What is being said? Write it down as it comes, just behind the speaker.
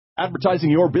Advertising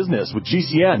your business with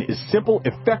GCN is simple,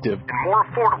 effective, and more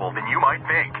affordable than you might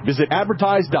think. Visit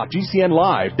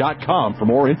advertise.gcnlive.com for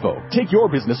more info. Take your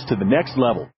business to the next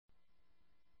level.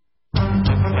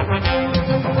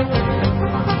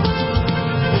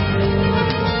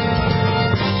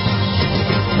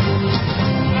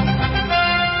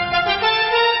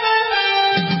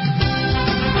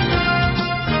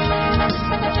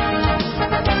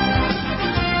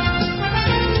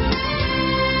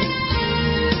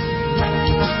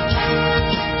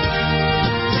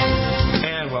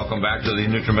 Back to the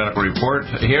NutriMedical Report.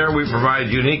 Here we provide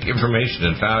unique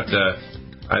information. In fact,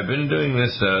 I've been doing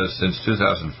this since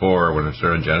 2004 when I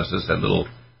started Genesis, that little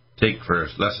take for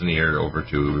less than a year over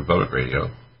to Republic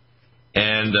Radio.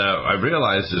 And I've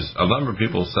realized there's a number of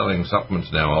people selling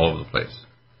supplements now all over the place.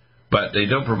 But they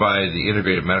don't provide the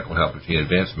integrated medical help between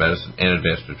advanced medicine and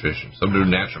advanced nutrition. Some do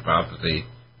naturopathy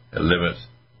at limits.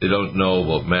 They don't know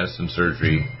about medicine,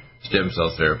 surgery, stem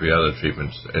cell therapy, other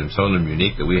treatments, and some of them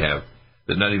unique that we have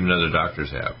that not even other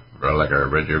doctors have. Like our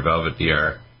Red Deer Velvet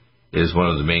DR is one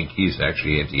of the main keys to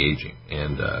actually anti-aging.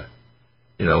 And,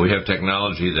 we have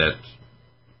technology that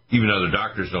even other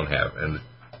doctors don't have. And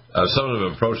some of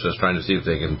them approach us trying to see if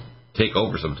they can take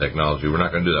over some technology. We're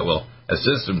not going to do that. We'll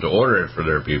assist them to order it for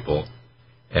their people.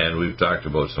 And we've talked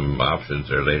about some options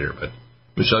there later. But,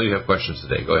 Michelle, you have questions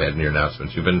today. Go ahead in your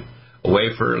announcements. You've been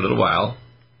away for a little while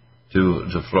to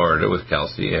Florida with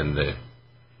Kelsey and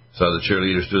saw the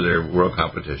cheerleaders do their world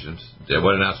competitions.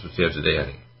 What announcements do you have today,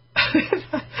 honey?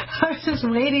 I was just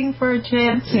waiting for a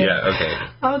chance here. Yeah, okay.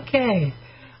 Okay.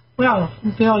 Well,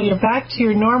 Bill, you're back to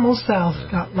your normal self.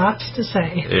 Got lots to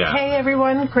say. Yeah. Hey,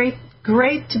 everyone. Great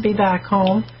to be back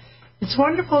home. It's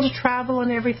wonderful to travel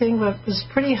and everything, but it was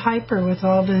pretty hyper with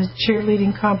all the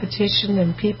cheerleading competition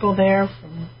and people there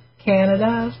from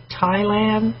Canada,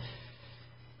 Thailand,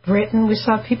 Britain. We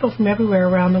saw people from everywhere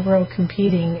around the world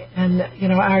competing, and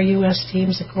our U.S.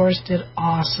 teams, of course, did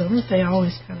awesome. They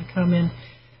always kind of come in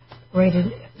right at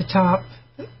the top.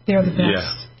 They're the best.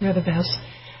 Yeah. They're the best.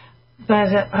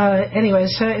 But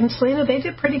anyways, in Selena, they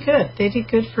did pretty good. They did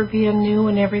good for being new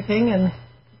and everything, and the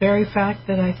very fact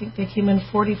that I think they came in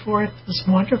 44th was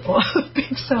wonderful.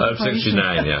 Big celebration.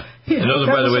 69, yeah. And those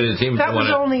are, by the way, the teams that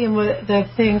was only in the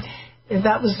thing.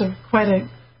 That was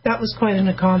quite an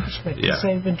accomplishment, because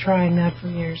they've been trying that for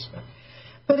years.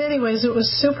 But anyways, it was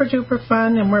super duper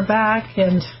fun, and we're back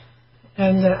and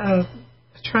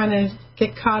trying to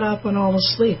get caught up on all the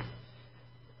sleep.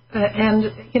 And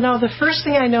the first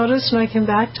thing I noticed when I came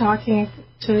back talking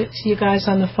to you guys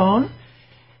on the phone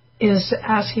is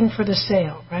asking for the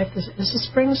sale, right? Is the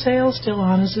spring sale still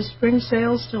on? Is the spring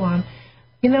sale still on?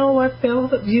 You know what, Bill?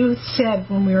 You said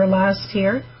when we were last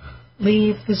here,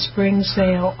 leave the spring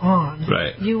sale on.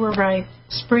 Right. You were right.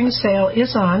 Spring sale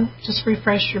is on. Just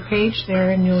refresh your page there,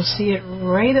 and you'll see it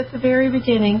right at the very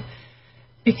beginning.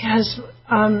 Because,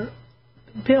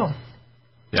 Bill,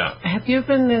 have you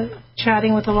been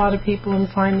chatting with a lot of people and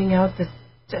finding out that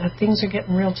things are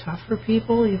getting real tough for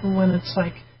people, even when it's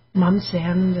like month's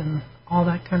end and all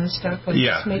that kind of stuff? Like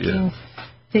just making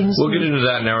things. We'll get into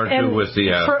that in an hour or two with the.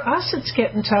 For us, it's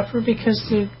getting tougher because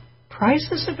the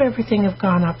prices of everything have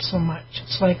gone up so much.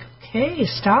 It's like, okay,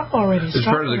 stop already. It's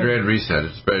part of the Grand Reset.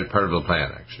 It's part of the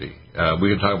plan, actually. We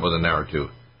can talk about it in an hour or two.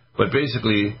 But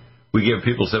basically, we give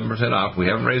people 7% off. We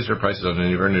haven't raised our prices on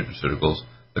any of our nutraceuticals.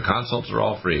 The consults are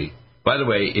all free. By the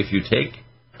way, if you take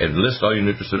and list all your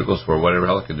nutraceuticals for whatever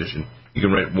health condition, you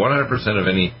can write 100% of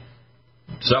any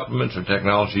supplements or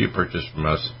technology you purchase from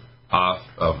us off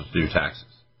of your taxes.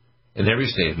 In every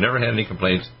state. Never had any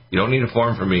complaints. You don't need a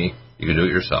form from me. You can do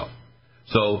it yourself.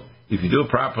 So if you do it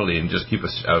properly and just keep a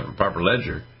proper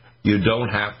ledger, you don't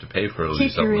have to pay for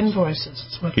these supplements. Keep your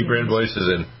invoices. Keep your invoices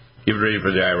and keep it ready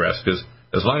for the IRS, because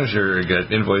as long as you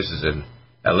get invoices in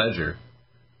a ledger,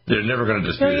 they're never going to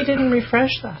dispute it. No, you didn't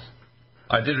refresh that.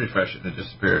 I did refresh it and it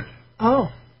disappeared. Oh.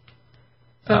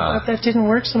 That didn't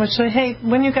work so much. So, hey,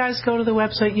 when you guys go to the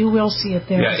website, you will see it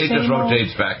there. Yeah, it just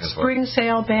rotates back and forth. Spring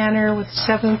sale banner with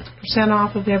 7%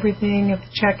 off of everything at the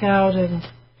checkout and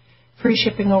free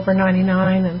shipping over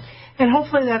 $99. And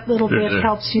hopefully that little bit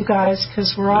helps you guys,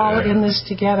 because we're all in this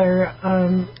together.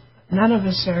 None of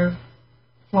us are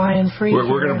flying free. We're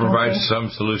going to provide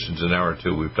some solutions in an hour or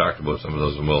two. We've talked about some of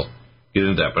those, and we'll get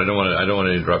into that. But I don't want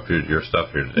to interrupt your stuff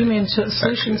here today. You mean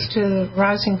solutions to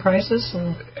rising prices?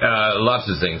 And lots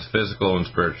of things, physical and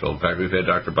spiritual. In fact, we've had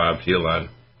Dr. Bob Thiel on.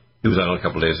 He was on a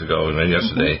couple of days ago and then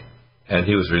yesterday, and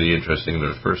he was really interesting.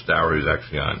 The first hour he was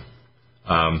actually on.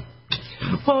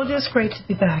 Well, it is great to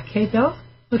be back. Hey, Bill?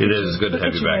 It is good to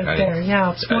have you back, honey.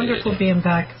 Yeah, it's wonderful being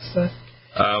back. So,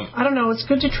 I don't know. It's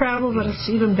good to travel, but it's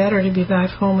even better to be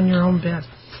back home in your own bed.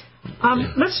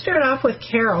 Let's start off with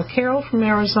Carol. Carol from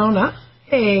Arizona.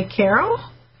 Hey, Carol.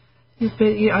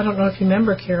 I don't know if you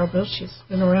remember Carol, Bill. She's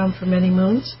been around for many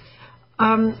moons.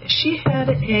 She had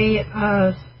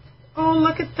oh,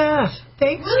 look at that.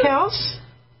 Thanks, Kels.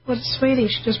 What a sweetie.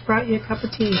 She just brought you a cup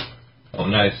of tea. Oh,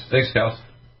 nice. Thanks, Kels.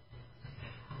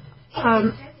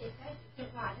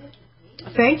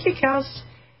 Thank you, Kels.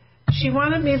 She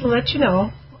wanted me to let you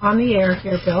know on the air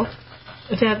here, Bill,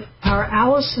 that our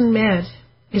Allison Med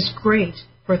is great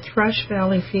for Thrush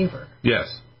Valley fever.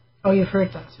 Yes. Oh, you've heard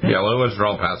that. Right? Yeah, well, it was for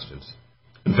all pathogens.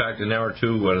 In fact, in hour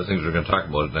 2, one of the things we're going to talk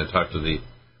about, and I talked to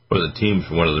one of the teams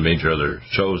from one of the major other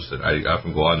shows that I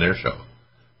often go on their show,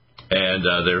 and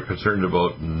they're concerned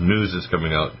about news that's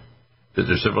coming out, that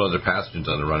there's several other pathogens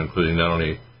on the run, including not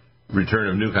only return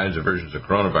of new kinds of versions of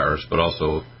coronavirus, but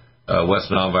also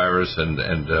West Nile virus and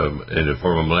in a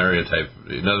form of malaria type,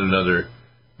 another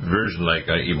version like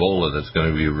Ebola that's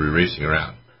going to be racing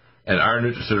around. And our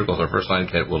nutraceuticals, our first-line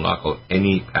kit, will knock out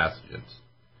any pathogens.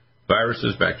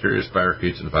 Viruses, bacteria,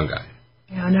 spirochetes, and fungi.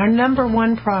 Yeah, and our number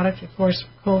one product, of course,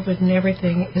 for COVID and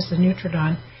everything, is the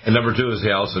Nutridon. And number 2 is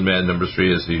the Allison Med. Number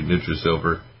 3 is the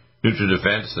NutriSilver.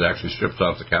 NutriDefense that actually strips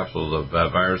off the capsule of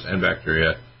virus and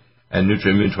bacteria. And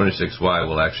NutriImmune 26Y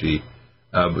will actually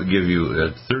give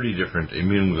you 30 different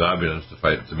immune globulins to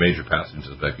fight the major pathogens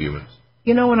that affect humans.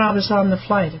 You know, when I was on the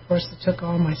flight, of course, they took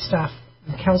all my stuff.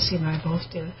 And Kelsey and I both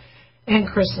did. And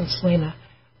Chris and Selena.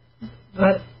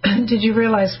 But did you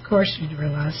realize, of course you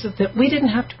realize, that we didn't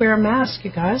have to wear a mask,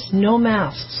 you guys. No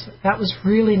masks. That was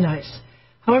really nice.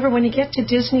 However, when you get to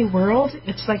Disney World,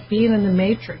 it's like being in the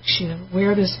Matrix. You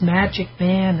wear this magic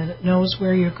band, and it knows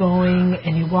where you're going,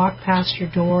 and you walk past your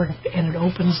door, and it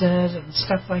opens it, and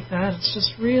stuff like that. It's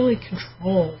just really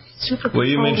controlled. Super controlled. Well,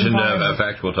 you mentioned a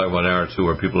fact we'll talk about in hour 2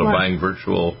 where people are buying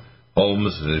virtual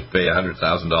homes and they pay $100,000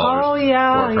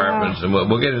 for apartments. And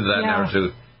we'll get into that in hour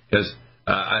 2. Because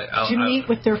to meet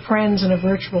with their friends in a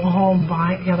virtual home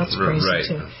buying, that's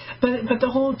crazy too. But the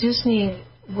whole Disney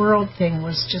World thing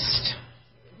was just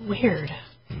weird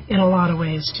in a lot of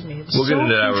ways to me. It was so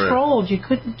controlled. You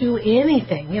couldn't do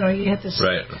anything. You had this.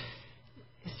 Right.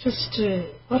 It's just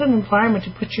what an environment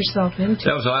to put yourself into.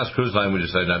 That was the last cruise line we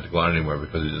decided not to go on anymore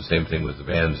because it's the same thing with the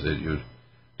vans that you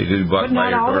walk but by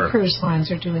your door. Not all the cruise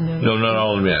lines are doing the. No, not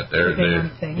all of them yet. They're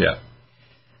thing. Yeah.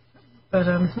 But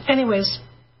anyways.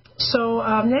 So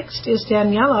next is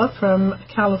Daniela from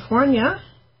California,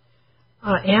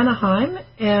 Anaheim,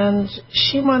 and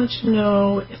she wanted to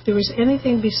know if there was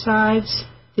anything besides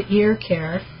the ear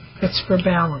care that's for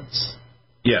balance.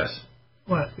 Yes.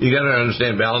 What? You got to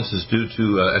understand balance is due to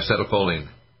acetylcholine.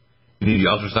 You need the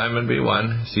ultrathymine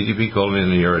B1, CTP choline,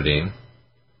 and the uridine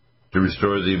to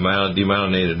restore the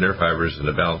demyelinated nerve fibers and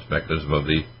the balance mechanism of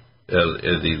the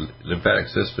lymphatic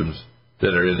systems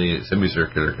that are in the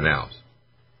semicircular canals.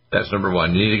 That's number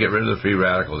 1. You need to get rid of the free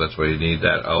radical. That's why you need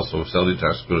that. Also, cell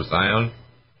detox glutathione.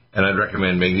 And I'd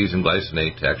recommend magnesium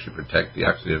glycinate to actually protect the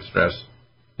oxidative stress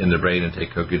in the brain and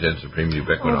take CoQ10 Supreme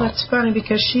ubiquinol. Oh, that's funny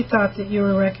because she thought that you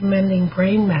were recommending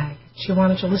Brain Mag. She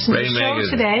wanted to listen to the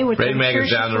show today. Brain Mag is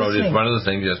down the road. It's one of the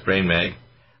things, yes, Brain Mag.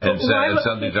 And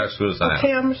cell detox glutathione.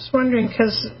 Okay, I'm just wondering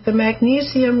because the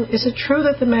magnesium, is it true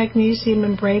that the magnesium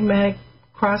in Brain Mag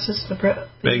crosses the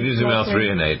magnesium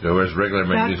L-threonate, whereas regular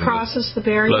magnesium that crosses the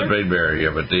barrier? Blood-brain barrier,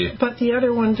 but the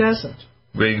other one doesn't.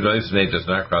 Brain glycinate does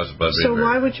not cross the blood-brain barrier. So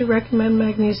why would you recommend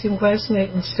magnesium glycinate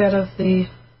instead of the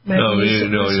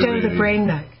the Brain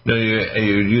Mag? No,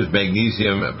 you use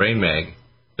magnesium Brain Mag.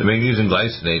 The magnesium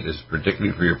glycinate is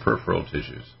particularly for your peripheral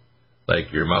tissues,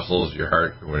 like your muscles, your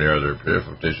heart, or your other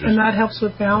peripheral tissues. And that helps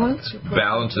with balance?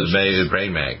 Balance is made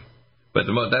Brain Mag. But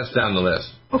that's down the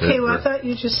list. Okay, well, I thought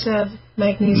you just said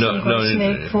magnesium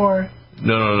glycinate for...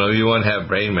 No. You want to have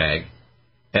Brain Mag,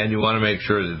 and you want to make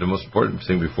sure that the most important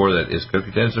thing before that is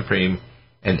CoQ10 Supreme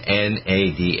and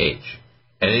NADH.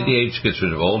 NADH gets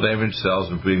rid of old damaged cells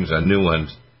and brings on new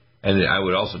ones. And I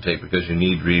would also take, because you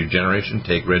need regeneration,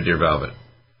 take Red Deer Velvet.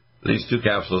 At least 2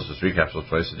 capsules to 3 capsules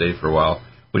twice a day for a while.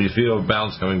 When you feel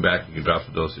balance coming back, you can drop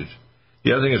the dosage.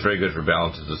 The other thing that's very good for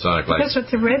balance is the sonic light. Because with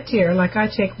the Red Deer, like I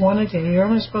take 1 a day, you're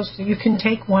only supposed to, you can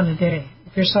take 1 a day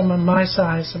if you're someone my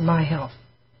size and my health.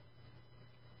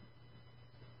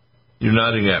 You're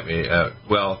nodding at me.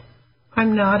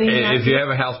 I'm nodding at you. If you have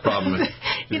a health problem.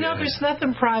 There's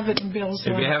nothing private in Bill's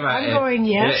life. I'm going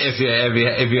yes. If you have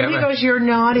he goes, you're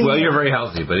nodding. Well, you're very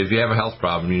healthy, but if you have a health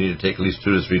problem, you need to take at least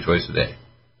 2 to 3 twice a day.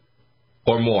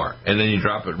 Or more, and then you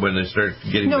drop it when they start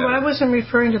getting better. No, I wasn't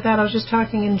referring to that. I was just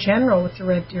talking in general with the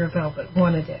Red Deer Velvet,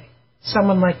 1 a day.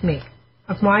 Someone like me,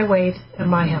 of my weight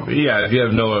and my health. Yeah, if you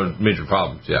have no major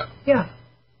problems, yeah. Yeah.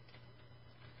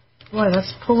 Boy,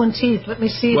 that's pulling teeth. Let me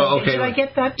see. Well, okay. Did I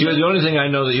get that too? The only thing I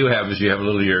know that you have is you have a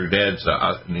little of your dad's,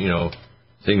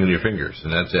 thing with your fingers,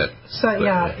 and that's it. So,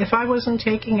 if I wasn't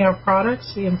taking our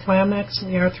products, the Inflamex and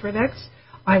the Arthridex,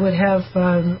 I would have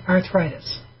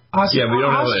arthritis. We don't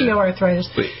have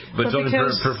osteoarthritis. But it's only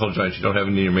peripheral joints. You don't have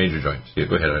any of your major joints. Yeah,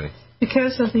 go ahead, honey.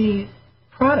 Because of the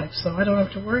products, so I don't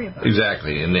have to worry about it.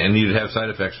 Exactly, and you'd have side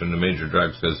effects from the major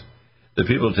drugs because the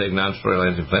people who take non-steroidal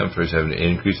anti-inflammatories have an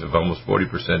increase of almost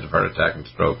 40% of heart attack and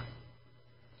stroke.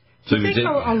 So do you think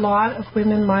a lot of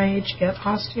women my age get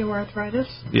osteoarthritis?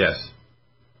 Yes.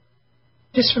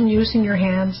 Just from using your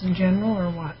hands in general,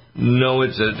 or what? No,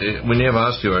 when you have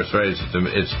osteoarthritis,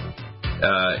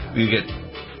 you get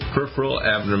peripheral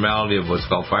abnormality of what's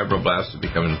called fibroblasts that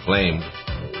become inflamed.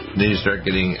 And then you start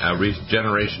getting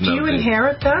regeneration. Do you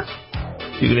inherit that?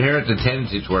 You can inherit the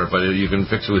tendency toward it, but you can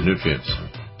fix it with nutrients.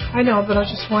 I know, but I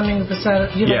was just wondering if it's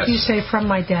that, yes. You say from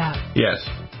my dad. Yes.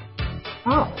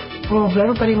 Oh. Well,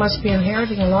 everybody must be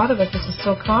inheriting a lot of it because it's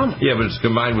so common. Yeah, but it's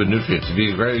combined with nutrients. If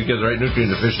you get the right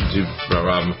nutrient deficiency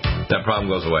problem, that problem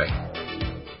goes away.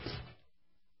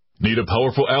 Need a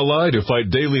powerful ally to fight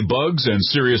daily bugs and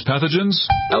serious pathogens?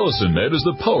 Allicin Med is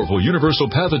the powerful universal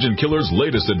pathogen killer's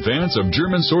latest advance of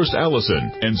German-sourced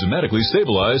allicin, enzymatically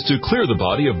stabilized to clear the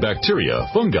body of bacteria,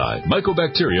 fungi,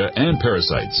 mycobacteria, and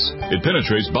parasites. It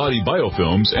penetrates body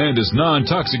biofilms and is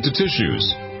non-toxic to tissues.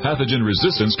 Pathogen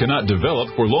resistance cannot develop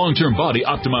for long-term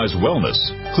body-optimized wellness.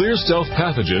 Clear stealth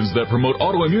pathogens that promote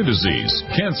autoimmune disease,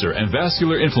 cancer, and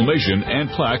vascular inflammation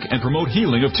and plaque and promote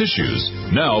healing of tissues.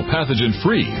 Now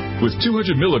pathogen-free. With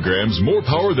 200 milligrams more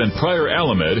power than prior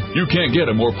Alamed, you can't get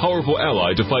a more powerful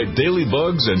ally to fight daily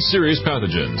bugs and serious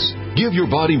pathogens. Give your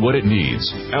body what it needs.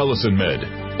 Allicin Med.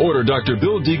 Order Dr.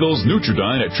 Bill Deagle's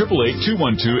Nutridyne at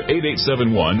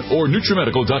 888-212-8871 or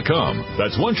NutriMedical.com.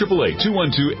 That's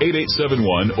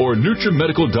 1-888-212-8871 or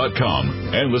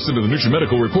NutriMedical.com. And listen to the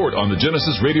NutriMedical Report on the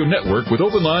Genesis Radio Network with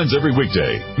open lines every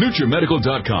weekday.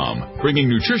 NutriMedical.com, bringing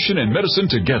nutrition and medicine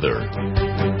together.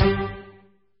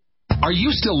 Are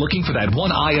you still looking for that one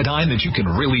iodine that you can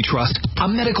really trust? A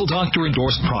medical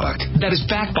doctor-endorsed product that is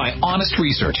backed by honest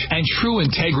research and true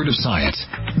integrative science?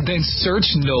 Then search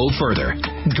no further.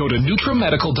 Go to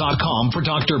NutriMedical.com for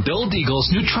Dr. Bill Deagle's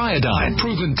Nutriodine,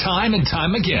 proven time and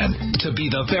time again to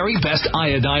be the very best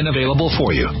iodine available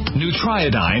for you.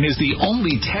 Nutriodine is the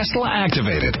only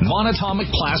Tesla-activated monatomic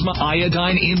plasma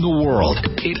iodine in the world.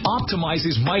 It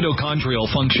optimizes mitochondrial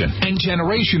function and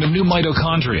generation of new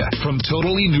mitochondria from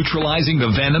totally neutralizing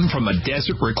the venom from a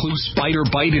desert recluse spider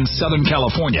bite in Southern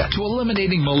California to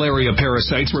eliminating malaria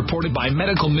parasites reported by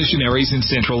medical missionaries in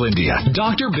Central India.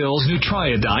 Dr. Bill's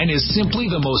Nutriodine is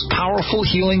simply the most powerful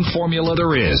healing formula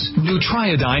there is.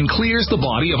 Nutriodine clears the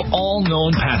body of all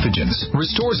known pathogens,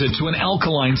 restores it to an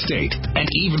alkaline state,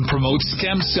 and even promotes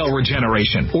stem cell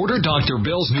regeneration. Order Dr.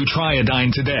 Bill's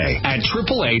Nutriodine today at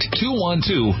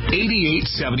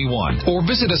 888-212-8871 or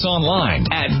visit us online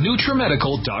at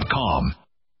NutriMedical.com.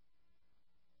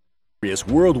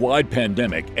 Worldwide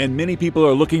pandemic, and many people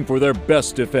are looking for their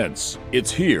best defense.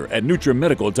 It's here at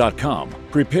NutriMedical.com.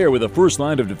 Prepare with a first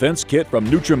line of defense kit from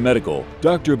NutriMedical.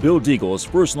 Dr. Bill Deagle's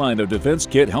first line of defense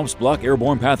kit helps block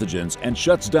airborne pathogens and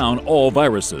shuts down all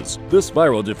viruses. This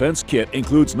viral defense kit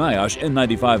includes NIOSH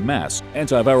N95 mask,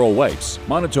 antiviral wipes,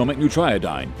 monatomic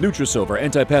Nutriodine, NutriSilver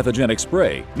antipathogenic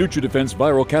spray, NutriDefense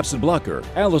viral capsid blocker,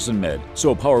 Allicin Med,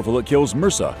 so powerful it kills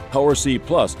MRSA, Power C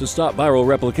Plus to stop viral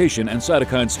replication and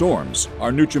cytokine storms.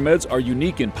 Our NutriMeds are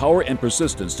unique in power and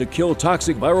persistence to kill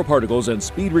toxic viral particles and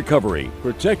speed recovery.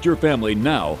 Protect your family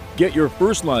now. Get your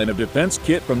first line of defense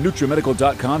kit from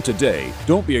NutriMedical.com today.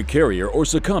 Don't be a carrier or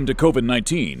succumb to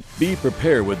COVID-19. Be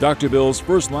prepared with Dr. Bill's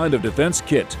first line of defense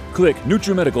kit. Click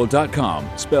NutriMedical.com,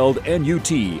 spelled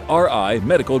N-U-T-R-I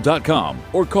Medical.com,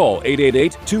 or call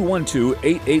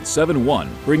 888-212-8871,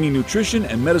 bringing nutrition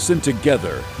and medicine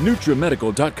together.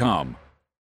 NutriMedical.com.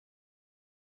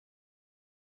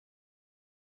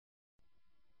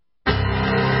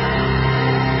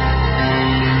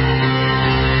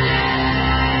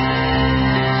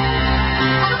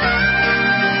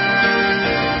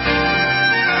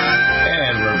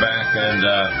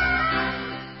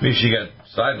 Michie got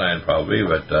sidelined probably,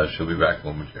 but she'll be back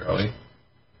momentarily.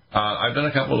 I've done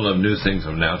a couple of new things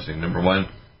of announcing. Number one,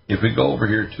 if we go over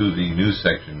here to the news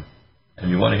section and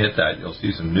you want to hit that, you'll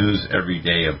see some news every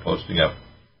day of posting up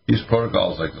these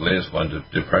protocols, like the latest one, to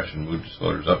Depression Mood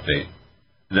Disorders Update.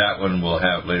 That one will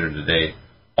have later today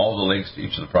all the links to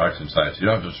each of the products inside. So you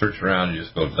don't have to search around. You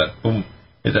just go to that, boom,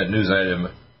 hit that news item.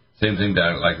 Same thing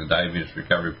down like the Diabetes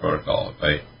Recovery Protocol.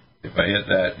 If I hit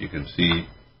that, you can see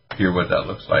here what that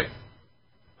looks like.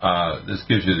 This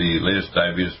gives you the latest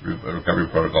diabetes recovery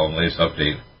protocol and latest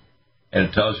update, and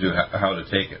it tells you how to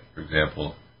take it, for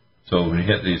example. So when you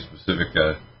hit these specific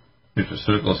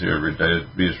nutraceuticals here,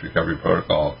 diabetes recovery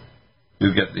protocol,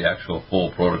 you get the actual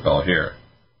full protocol here,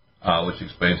 which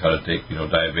explains how to take,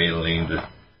 diabetyline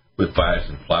with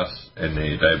biotin plus, and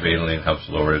the diabetyline helps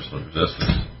lower insulin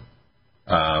resistance.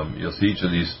 You'll see each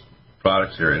of these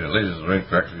products here, and it lays the link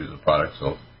directly to the product,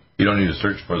 so you don't need to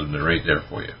search for them; they're right there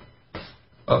for you.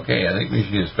 Okay, I think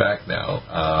Michie is back now.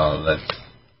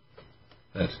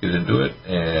 Let's get into it,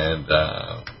 and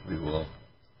we will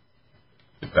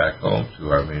get back home to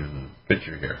our main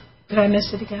picture here. Did I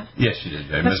miss it again? Yes, you did.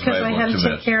 That's because I had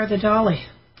to take care of the dolly.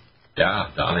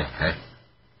 Yeah, Dolly. Hey.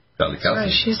 Dolly Kelsey.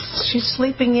 Right. She's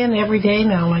sleeping in every day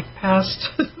now, like past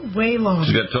way long.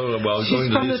 She got told about going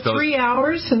to the East Coast. 3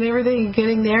 hours and everything and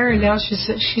getting there, and now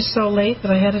she's so late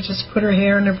that I had to just put her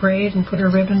hair in a braid and put her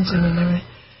ribbons in and everything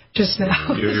just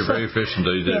now. You're very efficient,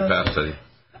 though. You did it fast, Eddie.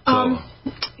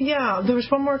 Yeah, there was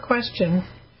one more question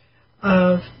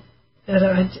that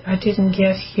I didn't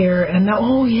get here, and that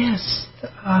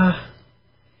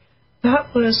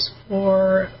was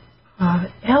for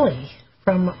Ellie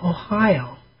from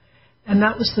Ohio, and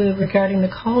that was regarding the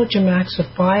Collagen Max with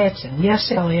biotin.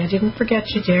 Yes, Ellie, I didn't forget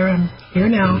you, dear. I'm here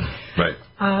now. Right.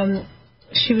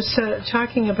 She was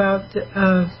talking about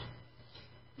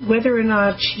whether or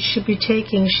not she should be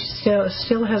taking. She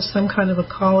still has some kind of a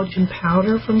collagen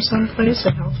powder from someplace,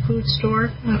 a health food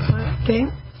store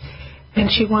thing,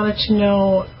 and she wanted to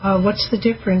know what's the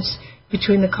difference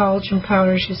between the collagen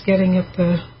powder she's getting at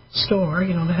the store,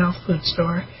 the health food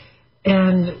store,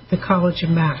 and the Collagen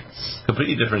Max.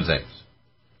 Completely different things.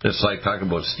 It's like talking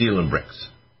about steel and bricks.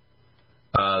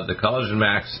 The Collagen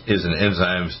Max is an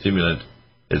enzyme stimulant.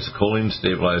 It's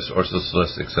choline-stabilized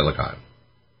orthosilicic silicon.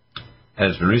 And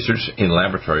it's been researched in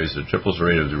laboratories that triples the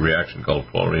rate of the reaction called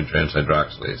polyamine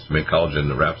transhydroxylase to make collagen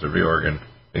that wraps every organ,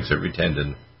 makes every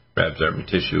tendon, wraps every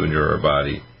tissue in your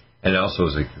body, and also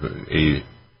is a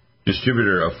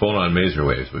distributor of phonon maser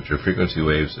waves, which are frequency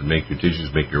waves that make your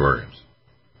tissues make your organs.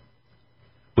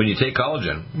 When you take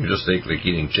collagen, you're just like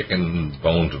eating chicken,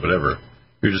 bones, or whatever.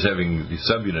 You're just having the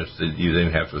subunits that you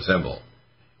then have to assemble.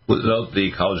 Without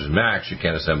the Collagen Max, you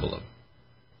can't assemble them.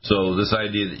 So this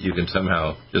idea that you can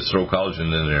somehow just throw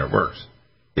collagen in there works.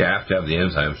 You have to have the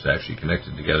enzymes to actually connect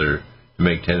it together to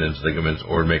make tendons, ligaments,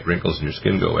 or make wrinkles in your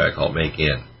skin go away. I call it make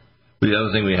in. But the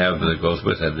other thing we have that goes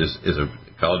with that is a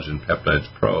Collagen Peptides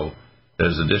Pro that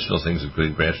has additional things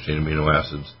including branched chain amino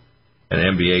acids and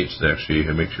MBH that actually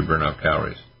makes you burn off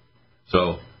calories.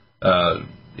 So,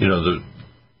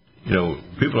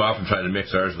 people often try to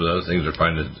mix ours with other things or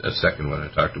find a second one.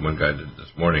 I talked to one guy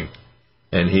this morning,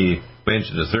 and he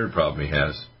mentioned the third problem he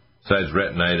has, besides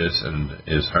retinitis and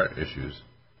his heart issues.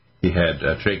 He had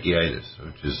tracheitis,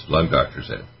 which his lung doctor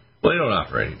said. Well, they don't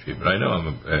offer any treatment. I know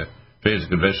I'm trained as a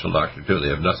conventional doctor, too. They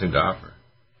have nothing to offer.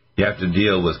 You have to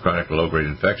deal with chronic low-grade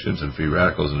infections and free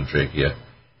radicals in the trachea.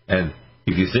 And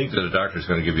if you think that a doctor is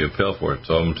going to give you a pill for it,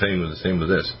 so I'm telling you the same with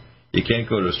this. You can't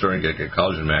go to a store and get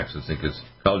Collagen Max and think it's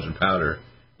collagen powder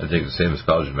and think the same as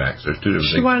Collagen Max. There's two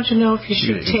different things. She wanted to know if you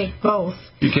should take both.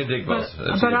 You can take both.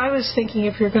 But I was thinking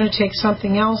if you're going to take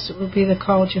something else, it would be the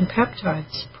Collagen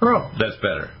Peptides Pro. That's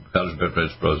better. Collagen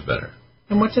Peptides Pro is better.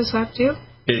 And what does that do?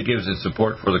 It gives it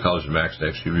support for the Collagen Max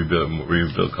to actually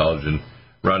rebuild collagen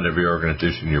around every organ and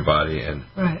tissue in your body, and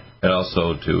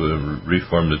also to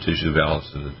reform the tissue balance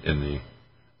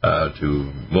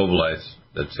to mobilize,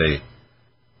 let's say,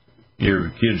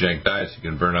 your ketogenic diets. You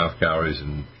can burn off calories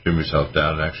and trim yourself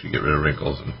down and actually get rid of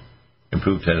wrinkles and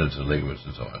improve tendons and ligaments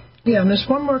and so on. Yeah, and there's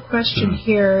one more question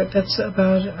here that's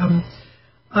about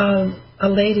a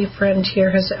lady friend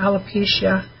here has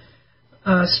alopecia,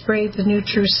 sprayed the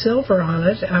NutriSilver on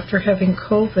it after having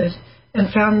COVID,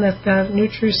 and found that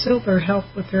NutriSilver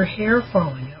helped with her hair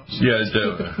falling out. Keep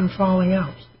it from falling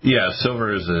out. Yeah,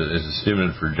 silver is a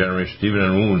stimulant for regeneration, even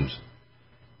in wounds.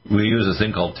 We use a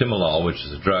thing called timolol, which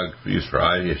is a drug used for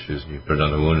eye issues, and you put it on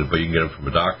the wound, but you can get it from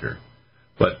a doctor.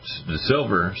 But the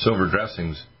silver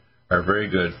dressings are very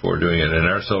good for doing it, and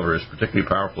our silver is particularly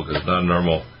powerful because it's not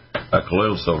normal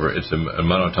colloidal silver. It's a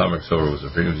monatomic silver with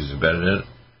the frequencies embedded in it.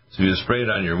 So you spray it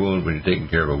on your wound when you're taking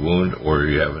care of a wound or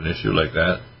you have an issue like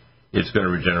that, it's going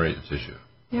to regenerate the tissue.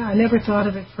 Yeah, I never thought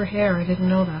of it for hair. I didn't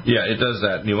know that. Yeah, it does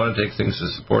that. And you want to take things to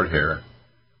support hair,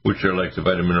 which are like the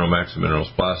Vitamin Mineral Max and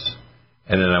Minerals Plus.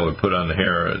 And then I would put on the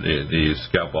hair, the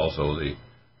scalp also, the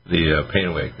pain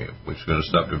away cream, which is going to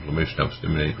stop inflammation, help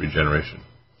stimulate regeneration.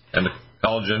 And the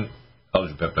Collagen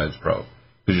Peptides Pro,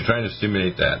 because you're trying to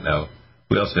stimulate that. Now,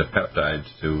 we also have peptides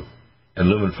too, and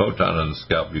lumen photon on the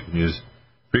scalp. You can use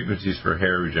frequencies for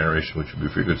hair regeneration, which would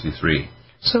be frequency 3.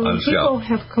 So when people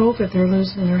have COVID, they're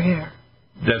losing their hair.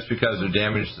 That's because they're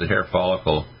damaged to the hair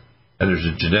follicle, and there's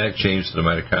a genetic change to the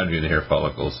mitochondria in the hair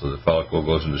follicle, so the follicle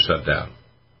goes into shutdown.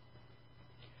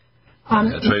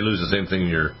 That's why you lose the same thing in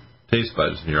your taste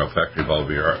buds and your olfactory bulb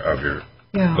of your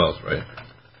mouth, right?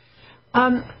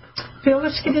 Bill,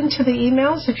 let's get into the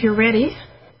emails if you're ready.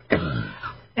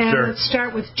 And sure. Let's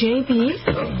start with JB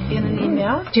in an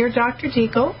email. Dear Dr.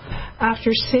 Deagle,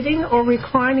 after sitting or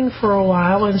reclining for a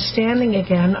while and standing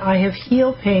again, I have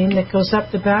heel pain that goes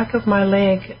up the back of my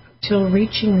leg till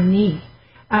reaching the knee.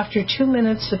 After 2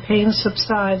 minutes, the pain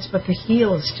subsides, but the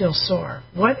heel is still sore.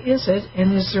 What is it,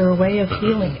 and is there a way of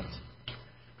healing it?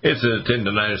 It's a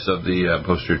tendonitis of the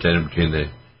posterior tendon between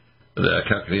the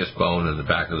calcaneus bone and the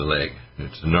back of the leg.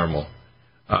 It's normal.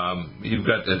 You've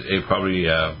got probably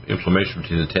inflammation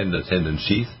between the tendon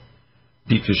sheath.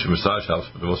 Deep tissue massage helps,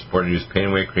 but the most important is pain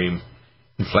away cream,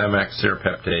 Inflamax,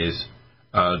 serapeptase,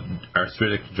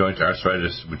 arthritic joint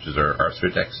arthritis, which is our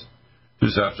Arthritex, 2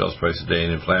 soft gels twice a day,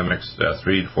 and Inflamax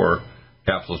 3 to 4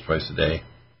 capsules twice a day.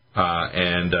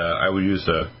 And I would use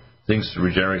things to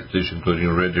regenerate the tissue, including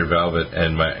red deer velvet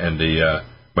and the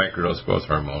microdose growth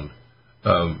hormone.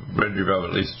 Red deer velvet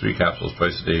at least 3 capsules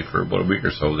twice a day for about a week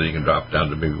or so, then you can drop down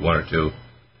to maybe 1 or 2.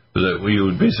 But you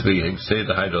would basically stay at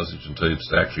the high dosage until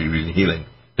it's actually really healing.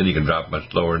 Then you can drop much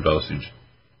lower in dosage.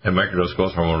 And microdose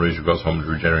growth hormone, raise your growth hormone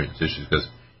to regenerate the tissues, because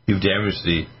you've damaged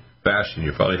the fascia and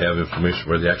you probably have inflammation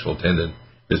where the actual tendon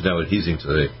is now adhesing to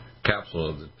the capsule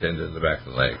of the tendon in the back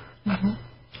of the leg.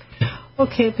 Mm-hmm.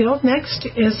 Okay, Bill, next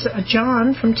is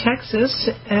John from Texas,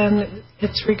 and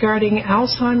it's regarding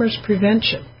Alzheimer's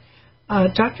prevention.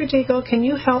 Dr. Deagle, can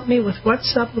you help me with what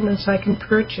supplements I can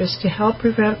purchase to help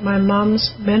prevent my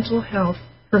mom's mental health?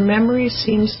 Her memory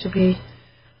seems to be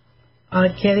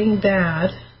getting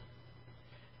bad.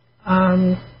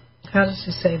 How does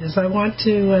he say this? I want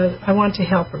to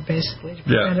help her, basically, to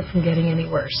prevent it from getting any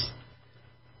worse.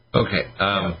 Okay.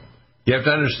 You have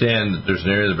to understand that there's an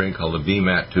area of the brain called the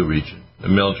VMAT2 region. The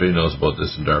military knows about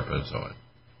this in DARPA and so on.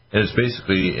 And it's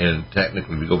basically, and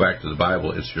technically, if we go back to the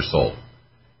Bible, it's your soul.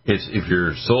 It's if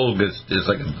your soul it's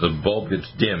like the bulb gets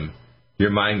dim, your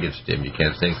mind gets dim. You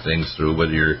can't think things through,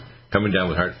 whether you're coming down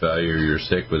with heart failure, you're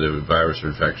sick with a virus or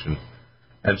infection.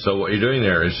 And so what you're doing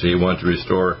there is you want to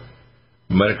restore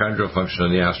mitochondrial function on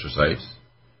the astrocytes,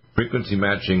 frequency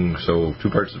matching, so 2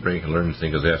 parts of the brain can learn to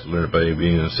think because they have to learn it by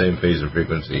being in the same phase and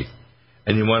frequency.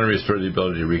 And you want to restore the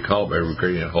ability to recall by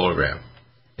creating a hologram.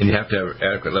 And you have to have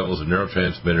adequate levels of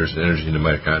neurotransmitters and energy in the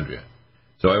mitochondria.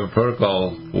 So I have a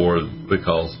protocol for what we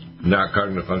call not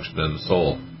cognitive function in the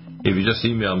soul. If you just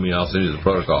email me, I'll send you the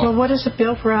protocol. Well, what is it,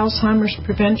 Bill, for Alzheimer's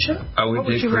prevention? What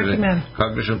would you recommend?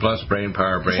 Cognition Plus, Brain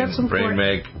Power, Brain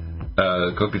Mag,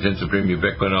 CoQ10 Supreme,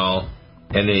 Ubiquinol,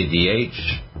 NADH.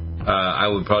 I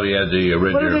would probably add the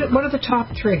original. What are the top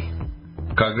 3?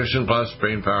 Cognition Plus,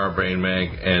 Brain Power, Brain Mag,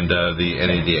 and the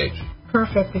NADH.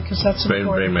 Perfect, because that's important.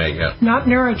 Brain Mag, yeah. Not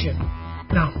Neurogen.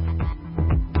 No.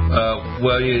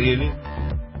 Well, you need...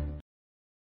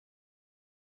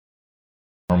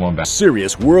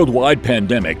 Serious worldwide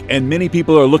pandemic, and many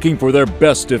people are looking for their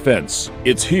best defense.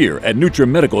 It's here at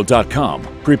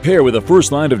NutriMedical.com. Prepare with a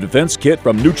first line of defense kit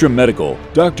from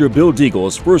NutriMedical. Dr. Bill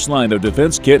Deagle's first line of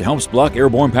defense kit helps block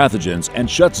airborne pathogens and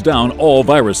shuts down all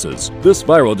viruses. This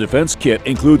viral defense kit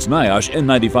includes NIOSH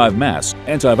N95 mask,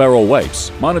 antiviral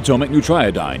wipes, monatomic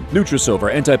nutriodine,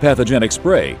 Nutrisilver antipathogenic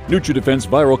spray, NutriDefense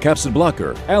viral capsid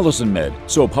blocker, Allison Med,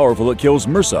 so powerful it kills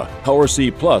MRSA, Power C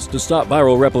Plus to stop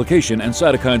viral replication and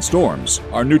cytokine storms.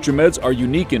 Our NutriMeds are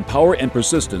unique in power and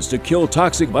persistence to kill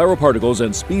toxic viral particles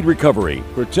and speed recovery.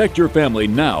 Protect your family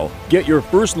now. Get your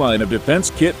first line of defense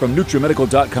kit from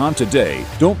NutriMedical.com today.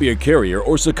 Don't be a carrier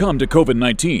or succumb to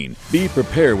COVID-19. Be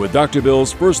prepared with Dr.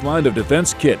 Bill's first line of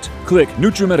defense kit. Click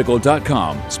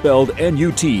NutriMedical.com, spelled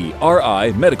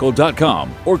NUTRI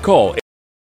medical.com, or call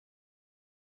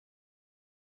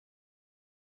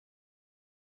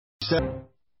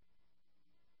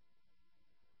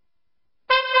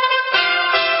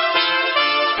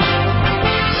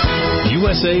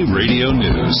USA Radio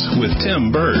News with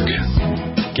Tim Berg.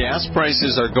 Gas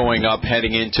prices are going up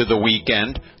heading into the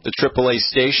weekend. The AAA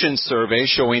station survey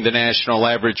showing the national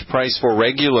average price for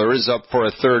regular is up for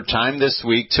a 3rd time this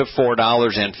week to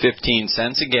 $4.15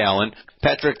 a gallon.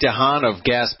 Patrick DeHaan of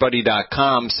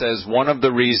GasBuddy.com says one of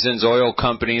the reasons oil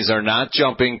companies are not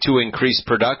jumping to increase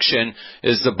production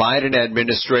is the Biden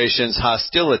administration's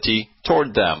hostility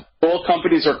toward them. Oil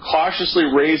companies are cautiously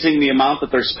raising the amount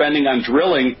that they're spending on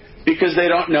drilling because they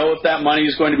don't know if that money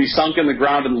is going to be sunk in the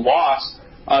ground and lost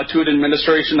to an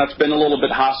administration that's been a little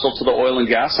bit hostile to the oil and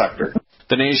gas sector.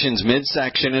 The nation's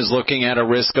midsection is looking at a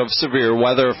risk of severe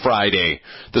weather Friday.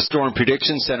 The Storm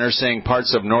Prediction Center saying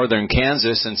parts of northern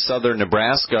Kansas and southern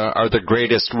Nebraska are the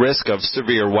greatest risk of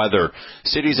severe weather.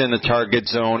 Cities in the target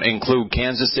zone include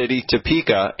Kansas City,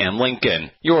 Topeka, and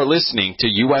Lincoln. You're listening to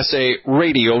USA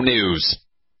Radio News.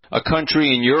 A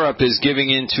country in Europe is giving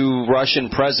in to Russian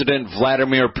President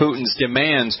Vladimir Putin's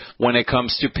demands when it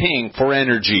comes to paying for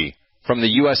energy. From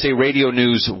the USA Radio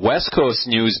News West Coast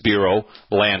News Bureau,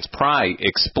 Lance Pry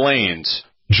explains.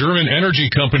 German energy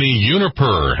company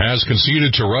Uniper has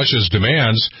conceded to Russia's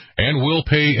demands and will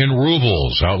pay in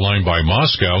rubles, outlined by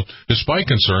Moscow, despite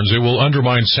concerns it will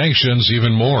undermine sanctions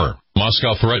even more.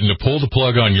 Moscow threatened to pull the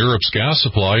plug on Europe's gas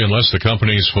supply unless the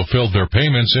companies fulfilled their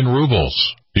payments in rubles.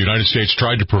 The United States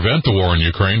tried to prevent the war in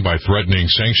Ukraine by threatening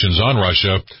sanctions on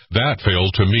Russia. That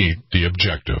failed to meet the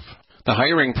objective. The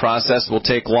hiring process will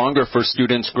take longer for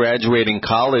students graduating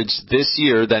college this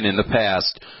year than in the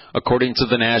past. According to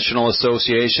the National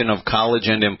Association of College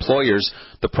and Employers,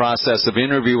 the process of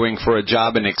interviewing for a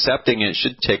job and accepting it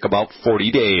should take about 40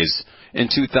 days. In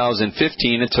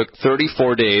 2015, it took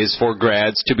 34 days for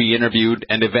grads to be interviewed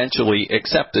and eventually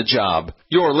accept a job.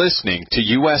 You're listening to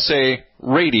USA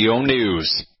Radio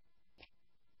News.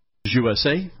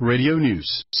 USA Radio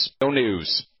News.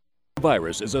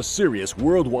 Virus is a serious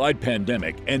worldwide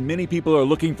pandemic, and many people are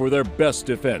looking for their best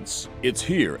defense. It's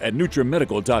here at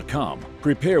NUTRIMEDICAL.com.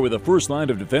 Prepare with a first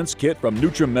line of defense kit from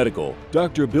NUTRIMEDICAL.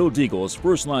 Dr. Bill Deagle's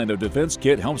first line of defense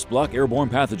kit helps block airborne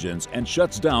pathogens and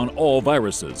shuts down all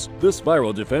viruses. This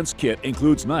viral defense kit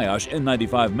includes NIOSH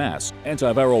N95 mask,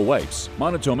 antiviral wipes,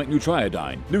 monatomic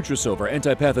nutriodine, Nutrisilver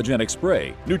antipathogenic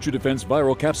spray, NutriDefense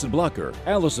viral capsid blocker,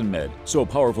 Allison Med, so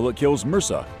powerful it kills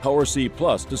MRSA, Power C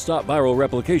Plus to stop viral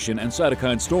replication and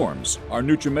cytokine storms. Our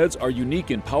NutriMeds are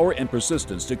unique in power and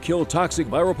persistence to kill toxic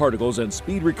viral particles and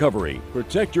speed recovery.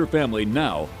 Protect your family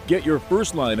now. Get your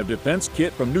first line of defense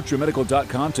kit from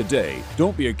NutriMedical.com today.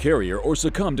 Don't be a carrier or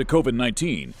succumb to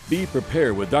COVID-19. Be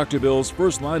prepared with Dr. Bill's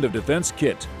first line of defense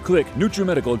kit. Click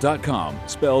NutriMedical.com,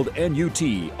 spelled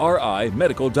N-U-T-R-I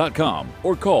medical.com,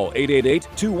 or call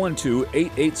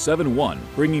 888-212-8871,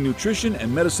 bringing nutrition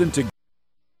and medicine together.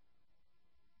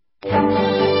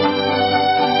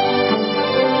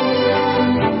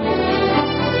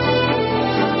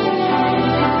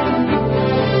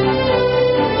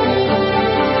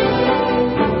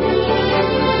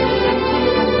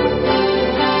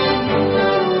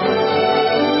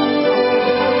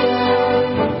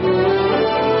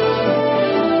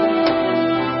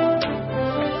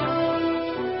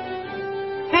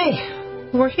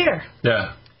 We're here.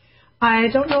 Yeah. I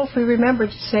don't know if we remembered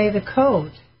to say the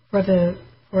code for the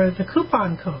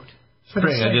coupon code.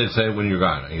 Spring. I did say it when you're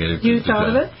gone. You thought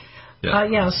of it?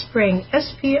 Yeah. Spring.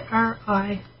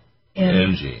 S-P-R-I-N-G.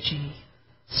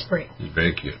 Spring. It's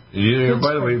very cute.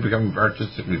 By the way, you've become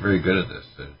artistically very good at this,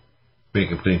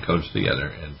 putting codes together.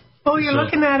 And you're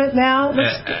looking at it now?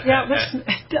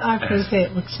 I can say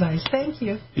it looks nice. Thank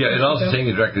you. Yeah, and also taking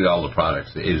it directly to all the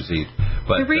products, the A to Z.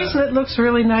 But the reason it looks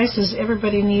really nice is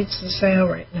everybody needs the sale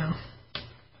right now.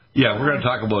 Yeah, we're going to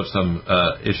talk about some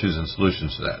issues and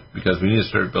solutions to that, because we need to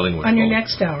start building what's on your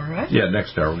next hour, right? Yeah,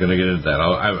 next hour. We're going to get into that.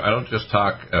 I don't just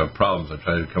talk problems. I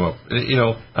try to come up.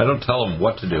 I don't tell them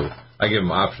what to do. I give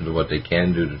them options of what they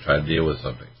can do to try to deal with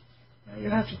something. You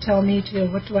have to tell me, too,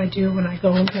 what do I do when I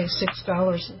go and pay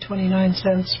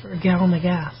 $6.29 for a gallon of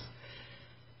gas?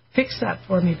 Fix that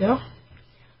for me, Bill.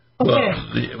 Okay.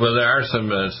 Well, there are some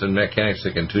mechanics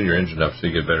that can tune your engine up so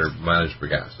you get better mileage per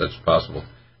gas. That's possible.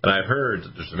 And I've heard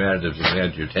that there's some additives you can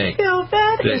add to your tank. Bill,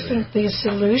 that isn't the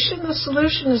solution. The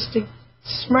solution is to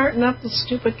smarten up the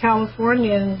stupid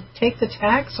California and take the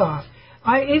tax off.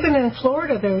 Even in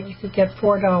Florida, you could get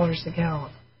 $4 a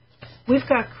gallon. We've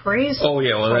got crazy. Oh,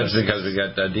 yeah, well, prices. That's because we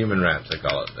got demon rats, they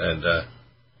call it. And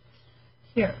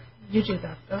here, you do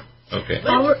that, Bill. Okay.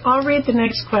 I'll read the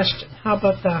next question. How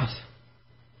about that?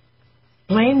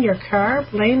 Blame your car?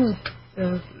 Blame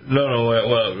the... No,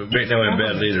 well, right now we have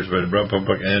bad leaders, but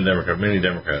Republican and Democrat, many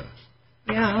Democrats.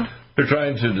 Yeah. They're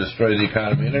trying to destroy the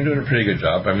economy, and they're doing a pretty good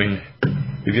job. I mean,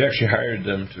 if you actually hired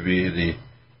them to be the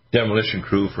demolition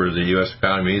crew for the U.S.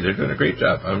 economy, they're doing a great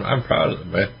job. I'm proud of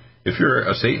them. If you're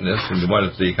a Satanist and you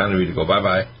want the economy to go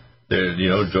bye-bye,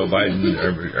 Joe Biden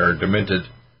or demented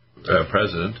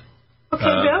president. Okay,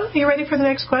 Bill, are you ready for the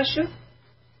next question?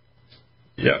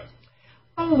 Yeah.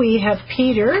 Oh, we have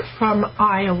Peter from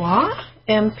Iowa,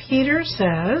 and Peter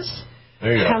says,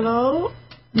 hello,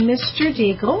 Mr.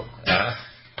 Deagle.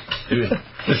 Mr.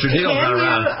 Deagle's not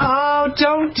around. Oh,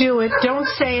 don't do it. Don't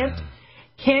say it.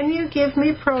 Can you give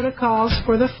me protocols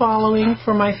for the following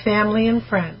for my family and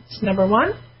friends? Number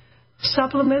 1,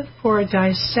 supplement for a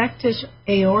dissected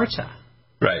aorta.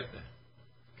 Right.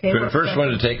 Okay, The first one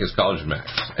to take is Collagen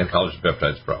Max and Collagen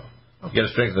Peptides Pro. You got to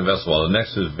strengthen the vessel wall. The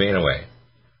next is Vein Away,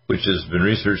 which has been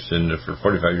researched for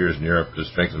 45 years in Europe to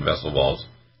strengthen vessel walls,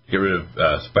 to get rid of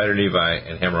spider nevi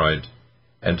and hemorrhoids,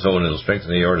 and so on. It'll strengthen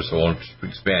the aorta so it won't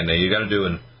expand. Now, you got to do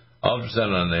an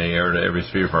ultrasound on the aorta every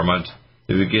 3 or 4 months.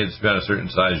 If it gets beyond a certain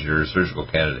size, you're a surgical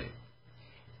candidate.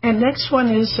 And next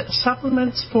one is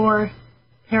supplements for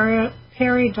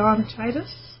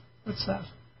periodontitis. What's that?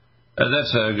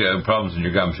 That's problems in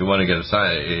your gums. You want to get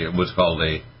what's called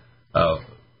a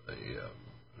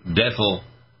dental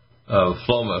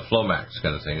Flomax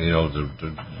kind of thing. You know, the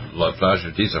flush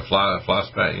your teeth,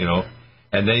 floss, you know,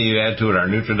 and then you add to it our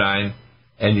Nutridyne,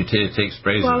 and you take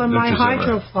sprays. Well, of in my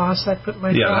Nutrisilver. HydroFloss, I put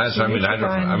my floss in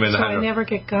Nutridyne, so I never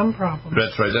get gum problems.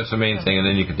 That's right. That's the main thing, and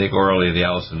then you can take orally the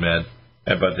Allison Med.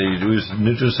 But they use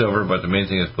Nutrisilver, but the main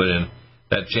thing is put in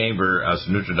that chamber of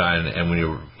Nutridyne, and when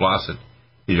you floss it,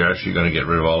 you're actually going to get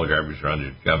rid of all the garbage around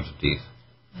your gums and teeth.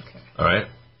 Okay. All right?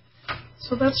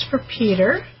 So that's for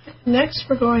Peter. Next,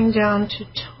 we're going down to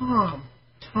Tom.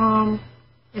 Tom,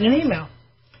 in an email.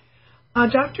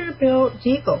 Dr. Bill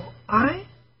Deagle, I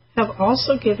have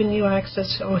also given you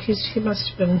access. Oh, he must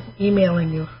have been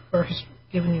emailing you or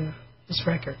giving you his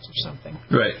records or something.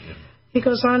 Right. He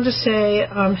goes on to say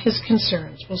his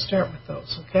concerns. We'll start with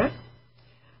those, okay?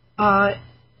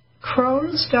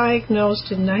 Crohn's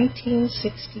diagnosed in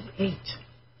 1968.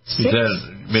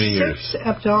 Six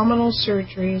abdominal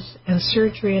surgeries and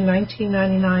surgery in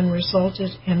 1999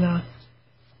 resulted in a,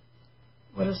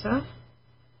 what is that?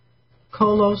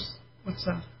 What's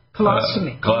that?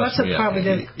 Colostomy. Colostomy, that's probably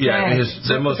the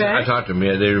I talked to him.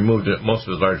 Yeah, they removed most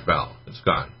of his large bowel. It's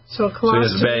gone. So colostomy. So he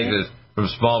has a bag that's from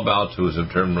small bowel to his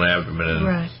abdominal abdomen,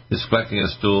 and is collecting a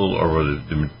stool or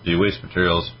the waste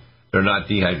materials. They're not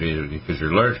dehydrated because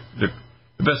the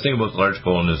best thing about the large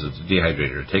colon is it's a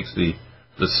dehydrator. It takes the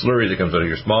slurry that comes out of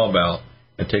your small bowel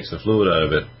and takes the fluid out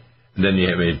of it, and then you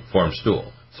have a formed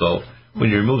stool. So when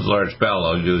you remove the large bowel,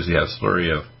 all you do is you have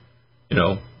slurry of,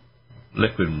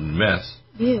 liquid mess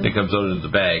that comes out into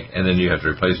the bag, and then you have to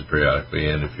replace it periodically.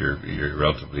 And if you're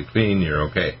relatively clean, you're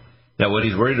okay. Now, what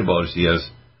he's worried about is he has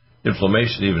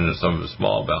inflammation even in some of the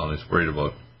small bowel, and he's worried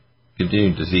about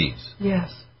continued disease.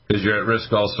 Yes. Because you're at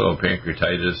risk also of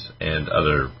pancreatitis and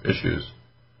other issues.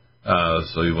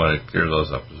 So you want to clear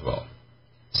those up as well.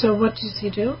 So what does he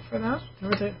do for that?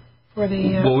 To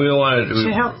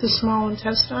help the small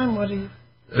intestine? What do you...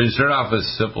 You start off with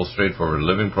simple, straightforward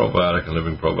Living Probiotic and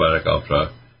Living Probiotic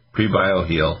Ultra, Prebio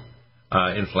Heal,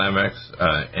 Inflamex,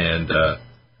 and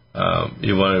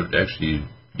you want to actually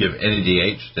give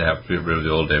NADH to help get rid of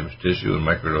the old damaged tissue, and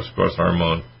microdose growth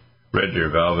hormone, Red Deer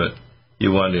Velvet.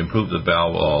 You want to improve the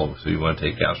bowel wall, so you want to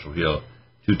take Gastro Heal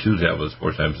 2 tablets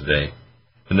 4 times a day,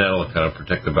 and that'll kind of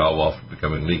protect the bowel wall from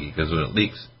becoming leaky, because when it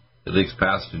leaks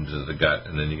past into the gut,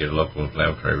 and then you get a local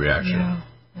inflammatory reaction. Yeah.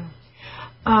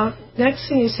 Next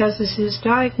thing he says is he was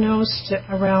diagnosed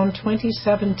around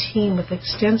 2017 with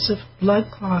extensive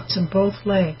blood clots in both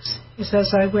legs. He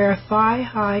says, I wear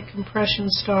thigh-high compression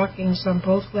stockings on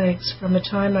both legs from the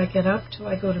time I get up till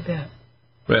I go to bed.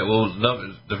 Right. Well,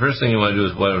 the first thing you want to do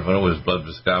is find out what his blood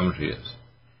viscometry is,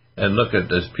 and look at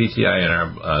this PTI in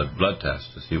our blood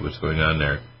test to see what's going on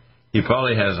there. He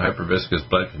probably has a hyperviscous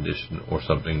blood condition or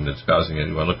something that's causing it.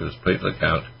 You want to look at his platelet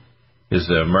count, his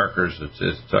markers.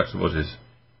 It talks about his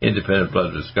independent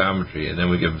blood viscometry, and then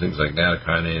we give him things like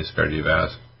nattokinase,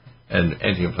 cardiovasc, and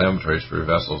anti-inflammatories for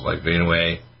vessels like Vein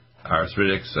Away,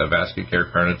 arthritics, vascular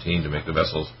carnitine to make the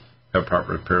vessels have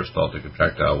proper peristaltic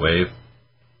contractile wave.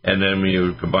 And then when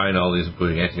you combine all these,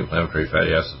 including anti-inflammatory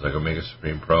fatty acids like Omega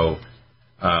Supreme Pro,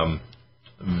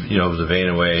 the Vein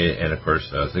Away, and of course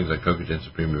things like CoQ10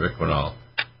 Supreme ubiquinol,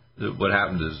 what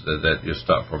happens is that you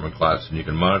stop forming clots, and you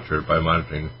can monitor it by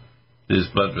monitoring his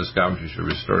blood viscometry should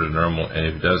restore to normal, and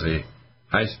if he does a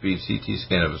high-speed CT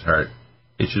scan of his heart,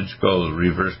 it should show the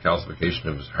reverse calcification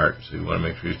of his heart. So you want to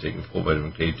make sure he's taking full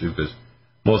vitamin K2, because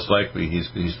most likely he's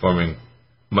forming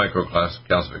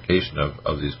microcalcification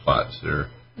of these clots. They're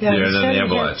he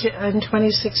said in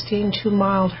 2016 2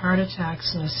 mild heart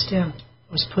attacks and a stent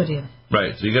was put in.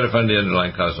 Right, so you got to find the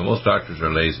underlying cause. So most doctors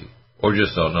are lazy or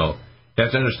just don't know. You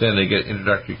have to understand they get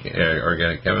introductory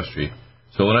organic chemistry.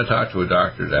 So when I talk to a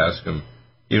doctor to ask them,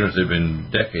 even if they've been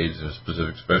decades in a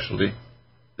specific specialty,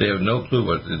 they have no clue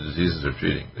what the diseases they're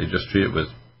treating. They just treat it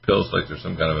with pills like they're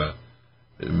some kind of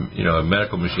a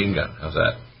medical machine gun. How's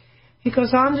that? He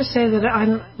goes on to say that I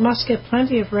must get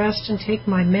plenty of rest and take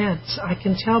my meds. I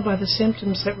can tell by the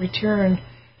symptoms that return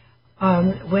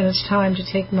when it's time to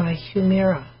take my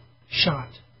Humira shot.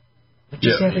 which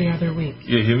is every other week.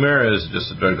 Yeah, Humira is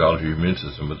just a drug to alter your immune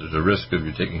system, but there's a risk of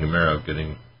you taking Humira of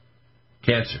getting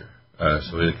cancer.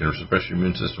 So it can suppress your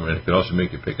immune system, and it can also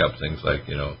make you pick up things like,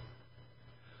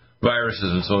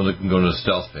 viruses and so on that can go into the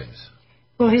stealth phase.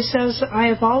 Well, he says, I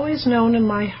have always known in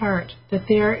my heart that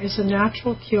there is a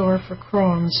natural cure for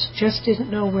Crohn's, just didn't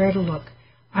know where to look.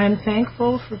 I am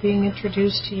thankful for being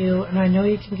introduced to you, and I know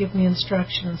you can give me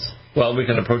instructions. Well, we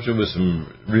can approach it with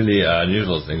some really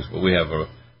unusual things, but we have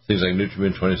things like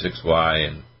Nutriment26Y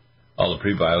and all the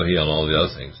pre-BioHeal and all the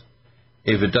other things.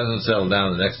 If it doesn't settle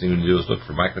down, the next thing we do is look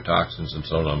for mycotoxins and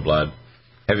so on blood,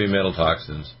 heavy metal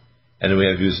toxins, and then we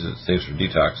have used things for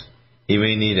detox. He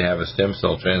may need to have a stem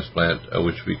cell transplant,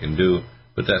 which we can do,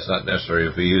 but that's not necessary.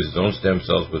 If we use his own stem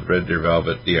cells with red deer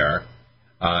velvet DR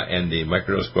and the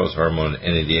microdose growth hormone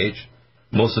NADH,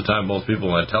 most of the time, most people,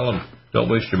 when I tell them, don't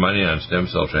waste your money on stem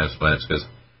cell transplants, because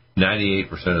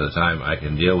 98% of the time I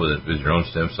can deal with it with your own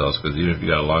stem cells, because even if you've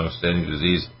got a long-standing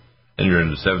disease and you're in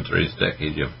the 7th or 8th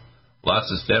decade, you have lots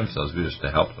of stem cells just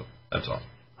to help them. That's all.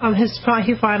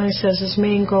 He finally says his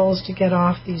main goal is to get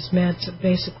off these meds and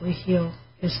basically heal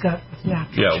his gut with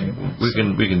natural treatments.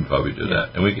 we can probably do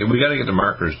that, and we got to get the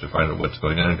markers to find out what's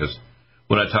going on, because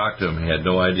when I talked to him, he had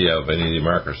no idea of any of the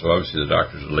markers. So obviously the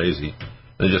doctors are lazy;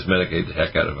 they just medicate the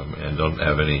heck out of him and don't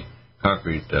have any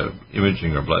concrete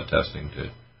imaging or blood testing to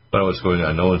find out what's going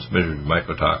on. No one's measured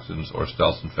mycotoxins or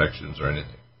stealth infections or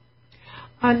anything.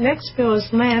 Next bill is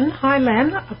Len. Hi,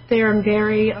 Len, up there in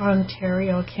Barrie,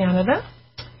 Ontario, Canada.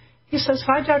 He says,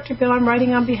 hi, Dr. Bill. I'm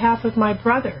writing on behalf of my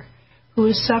brother, who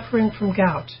is suffering from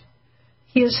gout.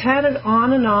 He has had it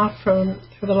on and off for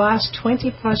the last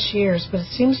 20-plus years, but it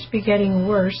seems to be getting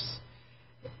worse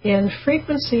in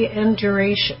frequency and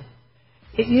duration.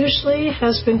 It usually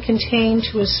has been contained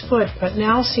to his foot, but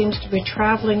now seems to be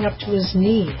traveling up to his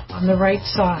knee on the right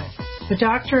side. The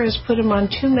doctor has put him on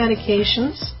 2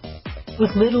 medications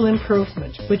with little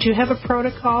improvement. Would you have a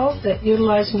protocol that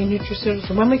utilizing your nutraceuticals?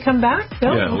 And when we come back,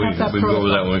 Bill, we'll have that we can go over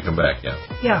that when we come back,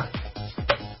 Yeah.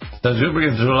 Sounds good. We're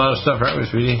going to do a lot of stuff, aren't we,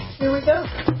 sweetie? Here we go.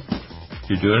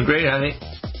 You're doing great, honey.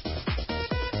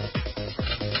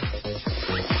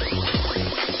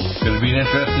 It's going to be an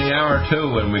interesting hour,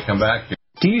 too, when we come back here.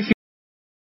 Do you feel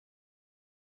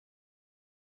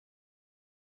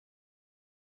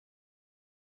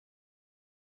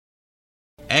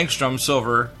angstrom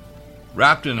silver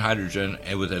wrapped in hydrogen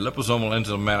and with a liposomal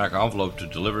enzymatic envelope to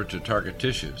deliver to target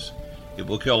tissues. It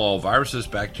will kill all viruses,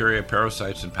 bacteria,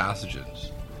 parasites, and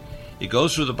pathogens. It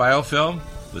goes through the biofilm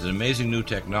with an amazing new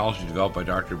technology developed by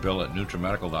Dr. Bill at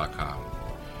NutriMedical.com.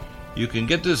 You can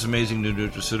get this amazing new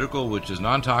nutraceutical, which is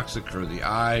non-toxic for the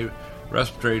eye,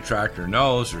 respiratory tract, or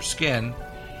nose, or skin,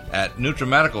 at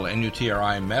NutriMedical,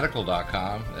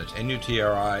 NUTRIMEDICAL.com. That's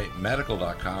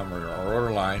NUTRIMEDICAL.com, or our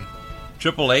order line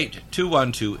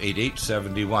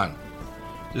 888-212-8871.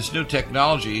 This new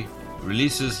technology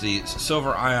releases the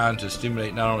silver ion to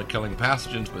stimulate not only killing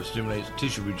pathogens, but stimulates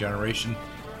tissue regeneration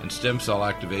and stem cell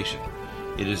activation.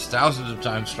 It is thousands of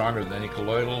times stronger than any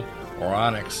colloidal or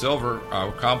onyx silver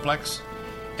complex,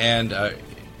 and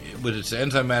with its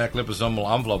enzymatic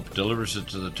liposomal envelope, delivers it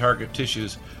to the target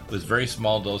tissues with very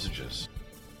small dosages.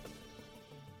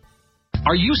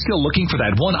 Are you still looking for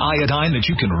that one iodine that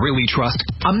you can really trust?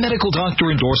 A medical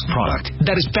doctor-endorsed product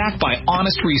that is backed by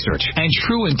honest research and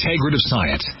true integrative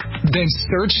science? Then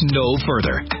search no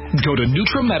further. Go to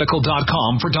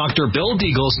NutriMedical.com for Dr. Bill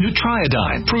Deagle's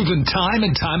Nutriodine, proven time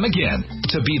and time again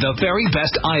to be the very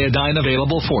best iodine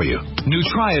available for you.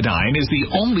 Nutriodine is the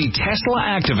only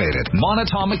Tesla-activated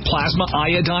monatomic plasma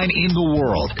iodine in the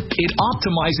world. It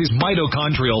optimizes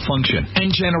mitochondrial function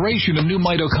and generation of new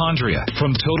mitochondria,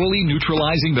 from totally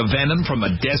neutralizing the venom from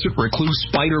a desert recluse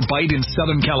spider bite in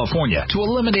Southern California to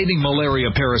eliminating malaria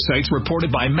parasites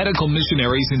reported by medical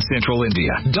missionaries in Central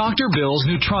India. Dr. Bill's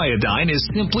Nutriodine is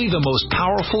simply the most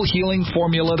powerful healing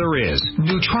formula there is.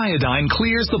 Nutriodine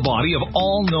clears the body of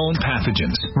all known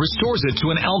pathogens, restores it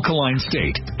to an alkaline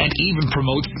state, and even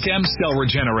promotes stem cell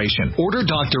regeneration. Order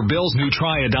Dr. Bill's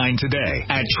Nutriodine today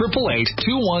at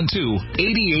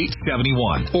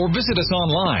 888-212-8871 or visit us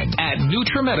online at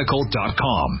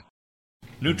NutriMedical.com.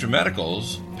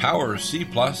 NutriMedical's Power C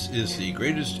Plus is the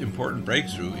greatest important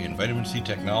breakthrough in vitamin C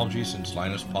technology since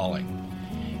Linus Pauling.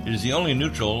 It is the only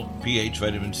neutral pH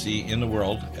vitamin C in the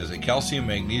world as a calcium,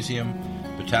 magnesium,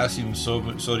 potassium,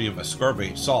 sodium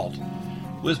ascorbate salt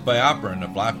with BioPerine, a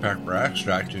black pepper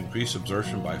extract, to increase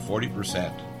absorption by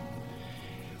 40%.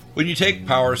 When you take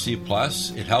Power C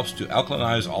Plus, it helps to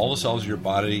alkalinize all the cells of your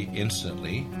body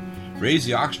instantly, raise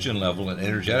the oxygen level and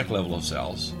energetic level of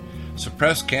cells,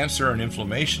 suppress cancer and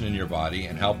inflammation in your body,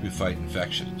 and help you fight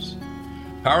infections.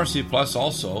 Power C Plus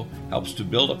also helps to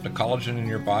build up the collagen in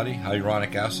your body,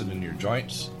 hyaluronic acid in your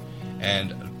joints,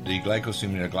 and the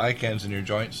glycosaminoglycans in your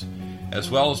joints, as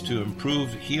well as to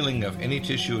improve healing of any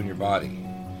tissue in your body.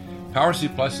 Power C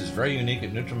Plus is very unique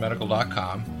at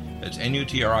NutriMedical.com. It's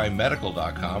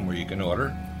NUTRIMEDICAL.com where you can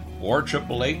order, or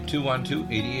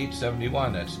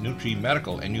 888-212-8871. That's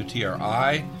NutriMedical,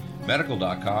 NUTRI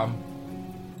medical.com.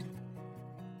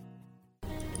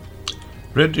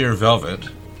 Red Deer Velvet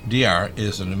DR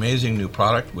is an amazing new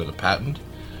product with a patent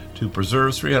to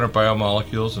preserve 300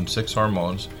 biomolecules and 6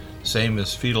 hormones, same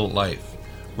as fetal life,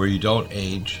 where you don't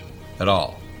age at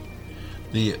all.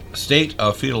 The state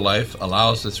of fetal life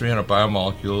allows the 300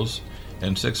 biomolecules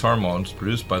and 6 hormones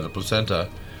produced by the placenta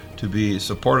to be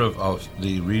supportive of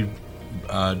the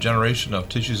regeneration of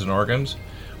tissues and organs,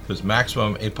 with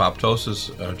maximum apoptosis,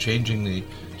 changing the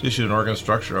tissue and organ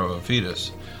structure of a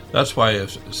fetus. That's why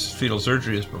if fetal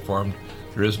surgery is performed,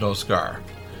 there is no scar.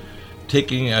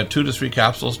 Taking 2 to 3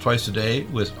 capsules twice a day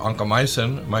with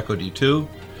oncomycin, myco-D2,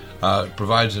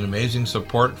 provides an amazing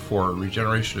support for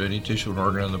regeneration of any tissue and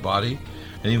organ in the body,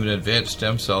 and even advanced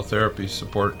stem cell therapy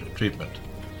support treatment.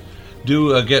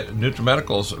 Do get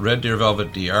NutriMedical's Red Deer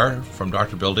Velvet DR from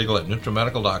Dr. Bill Deagle at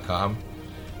NutriMedical.com,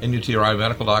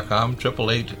 NUTRIMedical.com,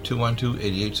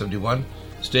 888-212-8871.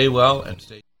 Stay well and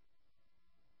stay.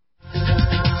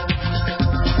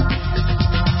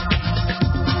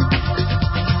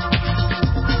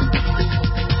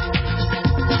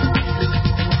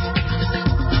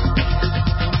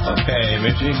 Okay,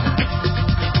 Michie.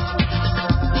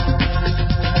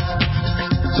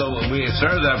 So we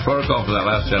started that protocol for that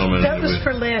last gentleman. That was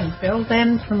for Lynn. Bill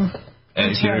Lynn from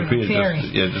and can you repeat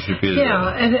it? Just repeat it.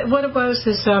 Yeah, and what it was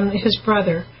is his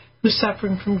brother who's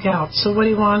suffering from gout. So what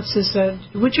he wants is that,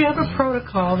 would you have a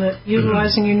protocol that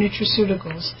utilizing your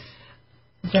nutraceuticals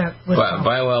that would help?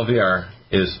 BioLVR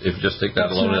is, if you just take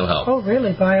that alone, it'll help. Oh,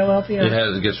 really? BioLVR?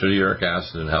 It gets rid of uric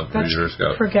acid and helps reduce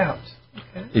gout. For gout.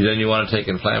 Okay. Then you want to take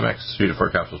Inflamex 3 to 4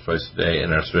 capsules twice a day,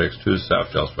 and Arthritis 2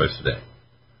 soft gels twice a day.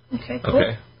 Okay, cool.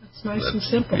 Okay. That's nice and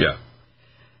simple. Yeah.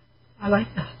 I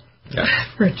like that. Yeah.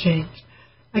 For a change.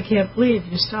 I can't believe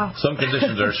you stopped. Some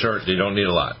conditions are short, you don't need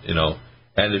a lot,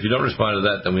 And if you don't respond to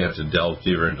that, then we have to delve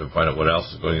deeper into find out what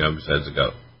else is going on besides the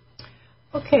gout.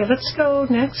 Okay, let's go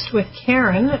next with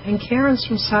Karen. And Karen's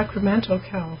from Sacramento,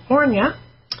 California.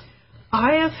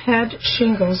 I have had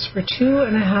shingles for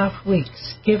 2.5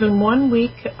 weeks. Given 1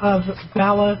 week of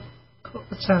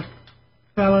valaciclovir.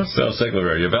 Yeah,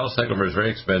 valaciclovir is very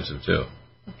expensive, too.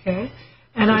 Okay.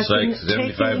 And it's like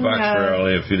 $75 for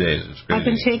only a few days. It's crazy. I've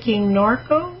been taking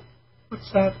Norco. What's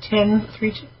that? 3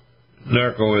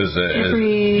 Narco is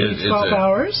every 12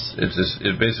 hours.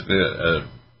 It's basically a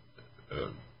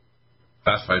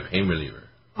classified pain reliever.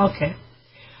 Okay.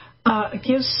 It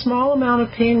gives small amount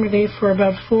of pain relief for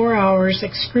about 4 hours,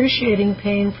 excruciating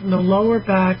pain from the lower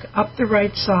back, up the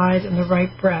right side, and the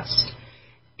right breast.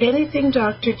 Anything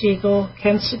Dr. Deagle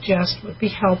can suggest would be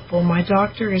helpful. My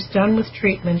doctor is done with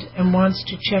treatment and wants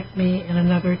to check me in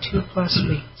another 2+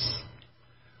 weeks.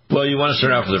 Well, you want to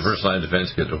start off with the first-line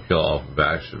defense kit to kill all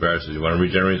viruses. You want to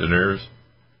regenerate the nerves,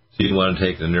 so you want to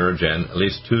take the Neurogen, at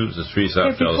least 2 to 3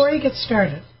 soft gels. Before you get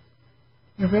started,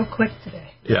 you're real quick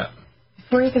today. Yeah.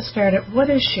 Before you get started, what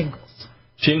is shingles?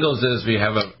 Shingles is we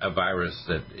have a virus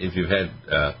that if you've had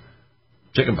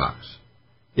chickenpox,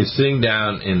 it's sitting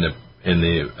down in the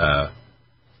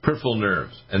peripheral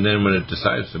nerves, and then when it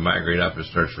decides to migrate up, it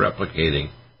starts replicating.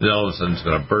 Then all of a sudden, it's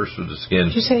going to burst through the skin.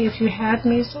 Did you say if you had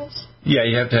measles? Yeah,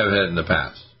 you have to have had it in the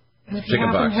past. And if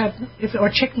chickenpox. Or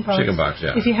chickenpox. Chickenpox,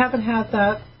 yeah. If you haven't had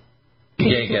that, you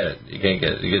can't get it. You can't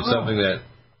get it. You get something that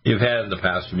you've had in the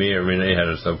past. You may or may not have had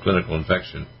a subclinical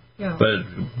infection. Yeah. But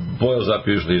it boils up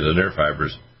usually the nerve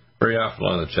fibers, very often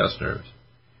along the chest nerves.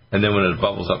 And then when it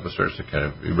bubbles up, it starts to kind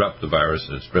of erupt the virus,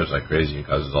 and it spreads like crazy and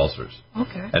causes ulcers.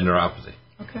 Okay. And neuropathy.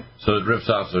 Okay. So it rips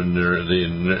off the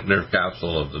nerve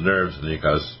capsule of the nerves, and you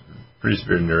cause pretty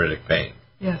severe neuritic pain.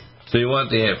 Yes. So you want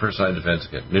the first-line defense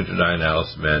kit, Nutridyne,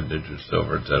 Alice-Med,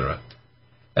 Nutrisilver, etc.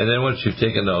 And then once you've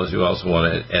taken those, you also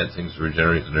want to add things to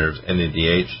regenerate the nerves,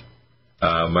 NADH,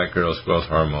 microdose growth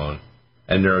hormone,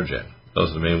 and Neurogen.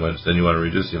 Those are the main ones. Then you want to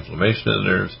reduce the inflammation of the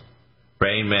nerves,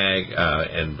 Brain Mag,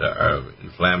 and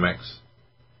Inflamex.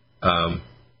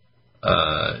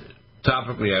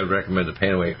 Topically, I would recommend the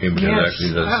Pain Away Cream. Yes,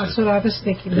 that's what I was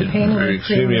thinking. The Pain Away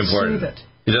Cream would soothe it.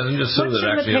 It doesn't just soothe it,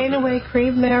 actually. What's in the Pain Away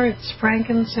Cream there? It's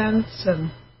frankincense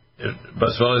and...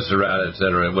 Boswellia serrata,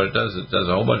 etc. What it does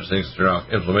a whole bunch of things to turn off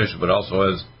inflammation, but also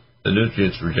has the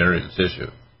nutrients to regenerate the tissue.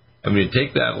 And when you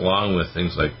take that along with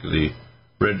things like the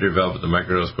Red Deer Velvet, the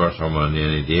microdose growth hormone, and the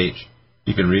NADH,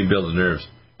 you can rebuild the nerves.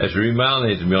 As you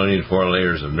remyelinate them, you only need 4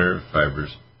 layers of nerve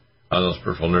fibers on those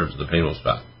peripheral nerves, the pain will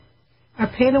stop. Our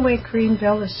Pain Away Cream,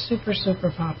 Bill, is super,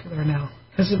 super popular now.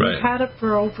 Because we've had it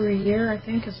for over a year, I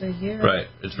think. It's a year. Right.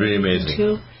 It's really amazing.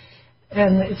 Too.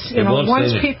 And it's, you know,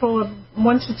 once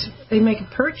they make a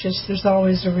purchase, there's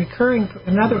always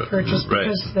another purchase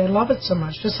because they love it so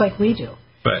much, just like we do.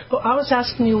 Right. Well, I was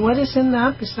asking you, what is in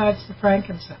that besides the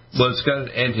frankincense? Well, it's got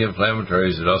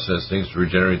anti-inflammatories. It also has things to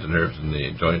regenerate the nerves and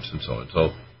the joints and so on.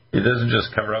 So it doesn't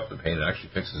just cover up the pain. It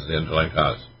actually fixes the underlying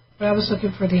cause. But I was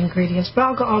looking for the ingredients, but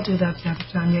I'll do that the other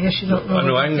time. I guess you don't know.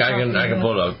 No, I can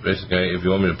pull it up. Basically, if you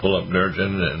want me to pull up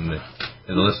Nergen and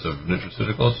the list of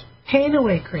nutraceuticals. Pain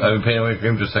Away Cream. I have Pain Away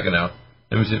Cream. Just a second now.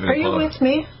 Let me see if I can pull it up. Are you with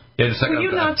me? Yeah, just a second. Were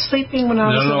you not sleeping when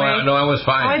I was away? No, I was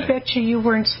fine. I bet you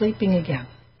weren't sleeping again.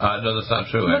 No, that's not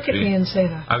true. Look actually. At me and say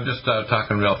that. I'm just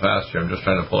talking real fast here. I'm just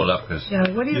trying to pull it up because.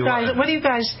 Yeah. What do you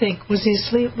guys think? Was he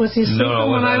sleeping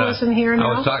when I wasn't here? Now?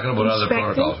 I was talking about other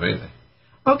protocols. Right?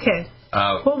 Okay.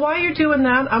 Well, while you're doing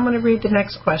that, I'm going to read the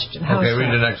next question.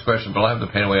 Read the next question, but I'll have the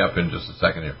Pain Away up in just a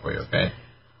second here for you, okay?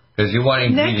 Because you want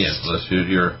ingredients list.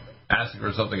 You're asking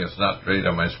for something that's not right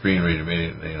on my screen. Read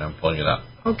immediately, and I'm pulling it up.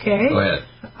 Okay. Go ahead.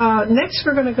 Next,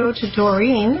 we're going to go to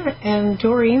Doreen, and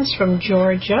Doreen's from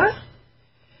Georgia.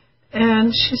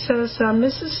 And she says,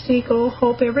 Mrs. Deagle,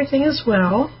 hope everything is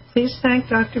well. Please thank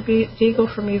Dr. Deagle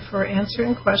for me for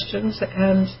answering questions.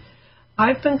 And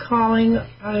I've been calling.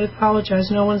 I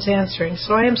apologize. No one's answering.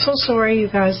 So I am so sorry, you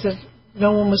guys, that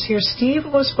no one was here. Steve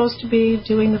was supposed to be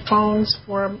doing the phones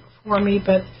for me,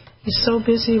 but he's so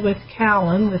busy with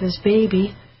Callan, with his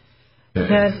baby,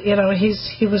 that, you know, he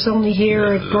was only here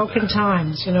at broken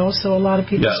times, you know, so a lot of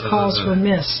people's calls were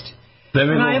missed.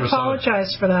 And I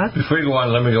apologize for that. Before you go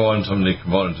on, let me go on some of the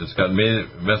components. It's got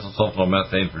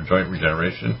methylsulfonylmethane for joint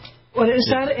regeneration. What is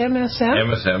that, MSM?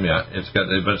 MSM, yeah.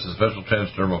 But it's a special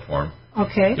transdermal form.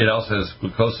 Okay. It also has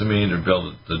glucosamine to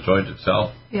build the joint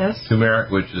itself. Yes.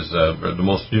 Turmeric, which is the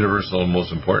most universal and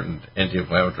most important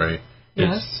anti-inflammatory.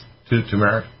 Yes.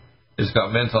 Turmeric. It's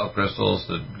got menthol crystals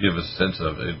that give a sense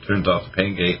of it turns off the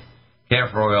pain gate.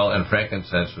 Camphor oil and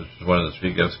frankincense, which is one of the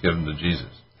 3 gifts given to Jesus.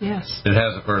 Yes. It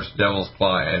has, of course, devil's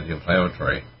claw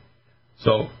anti-inflammatory.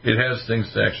 So it has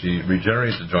things to actually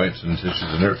regenerate the joints and tissues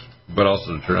and nerves, but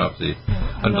also to turn off the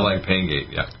underlying pain gate.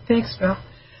 Yeah. Thanks, Bill.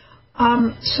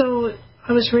 So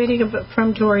I was reading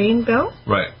from Doreen, Bill.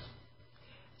 Right.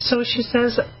 So she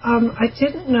says, I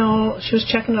didn't know, she was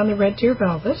checking on the Red Deer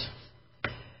Velvet,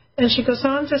 and she goes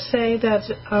on to say that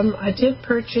I did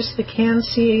purchase the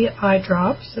Can-C eye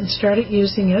drops and started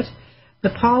using it. The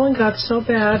pollen got so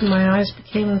bad my eyes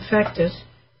became infected.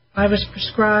 I was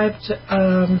prescribed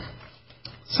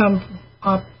some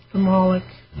ophthalmic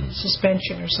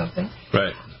suspension or something.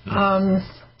 Right.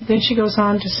 Then she goes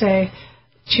on to say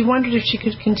she wondered if she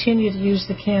could continue to use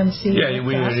the Can-C.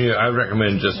 Yeah, I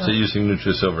recommend just using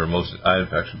NutriSilver. Most eye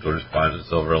infections will respond to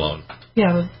silver alone.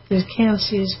 Yeah, the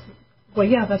Can-C's. Well,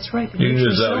 yeah, that's right. The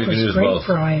NutriSilver is great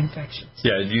for eye infections.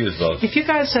 Yeah, you use those. If you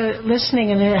guys are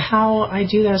listening and how I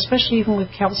do that, especially even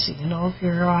with Kelsey, you know, if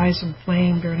your eye's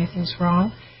inflamed or anything's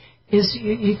wrong, is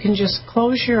you can just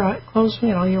close your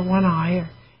one eye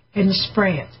and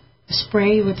spray it.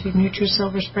 Spray with your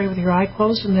NutriSilver spray with your eye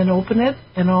closed, and then open it,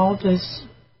 and all the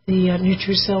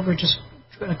NutriSilver just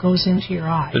goes into your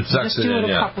eye. Just do it a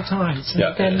couple times,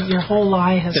 and then your whole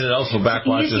eye has. And it also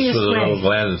backwashes through the little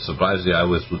gland that supplies the eye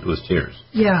with tears.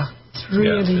 Yeah, it's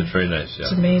really. It's very nice. Yeah,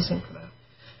 it's amazing for that.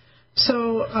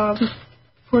 So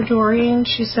for Doreen,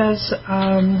 she says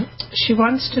she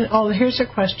wants to. Oh, here's her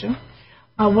question.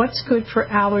 What's good for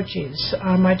allergies?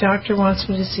 My doctor wants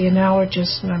me to see an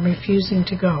allergist, and I'm refusing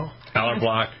to go.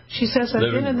 Allerblock. She says,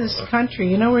 I've been in this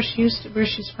country. You know where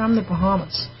she's from? The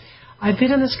Bahamas. I've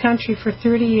been in this country for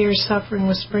 30 years suffering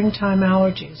with springtime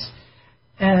allergies.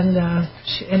 And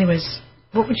anyways,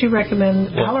 what would you recommend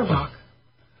Allerblock?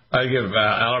 I give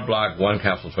Allerblock 1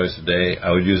 capsule twice a day.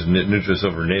 I would use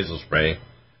NutriSilver nasal spray,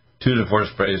 2 to 4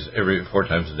 sprays every 4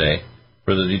 times a day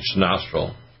for each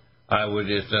nostril. I would,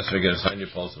 if necessary, get a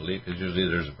sinupulse elite because usually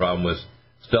there's a problem with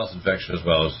stealth infection as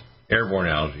well as airborne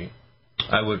allergy.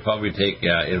 I would probably take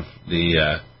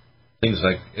things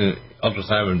like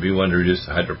ultrasound B1 to reduce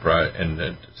the hydroperoxide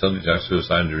and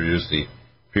sildeoxysuicide to reduce the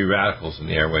free radicals in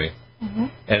the airway. Mm-hmm.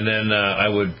 And then I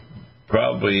would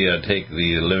probably take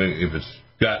the living, if it's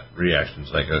gut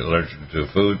reactions like allergic to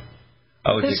food.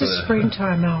 This is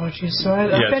springtime allergies, so I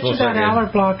bet you that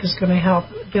Allerblock is going to help.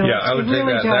 Bill. Yeah, I would take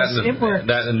it works.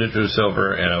 That and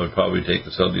NutriSilver, and I would probably take the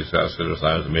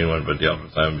sildeoxysuicide as the main one, but the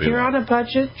ultrasound B1. If you're on a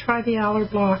budget, try the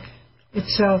Allerblock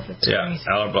itself. It's great.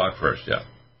 Allerblock first, yeah.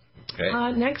 Okay.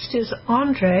 Next is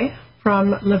Andre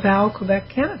from Laval, Quebec,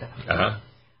 Canada.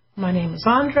 My name is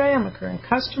Andre. I'm a current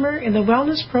customer. In the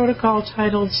wellness protocol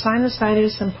titled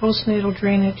Sinusitis and Postnatal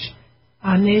Drainage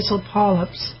Nasal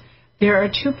Polyps, there are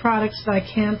 2 products that I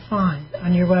can't find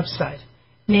on your website,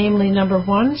 namely number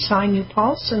 1, Sinu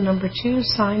Pulse, and number 2,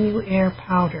 Sinu Air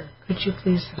Powder. Could you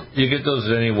please help? You get those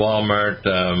at any Walmart,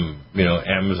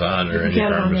 Amazon, or any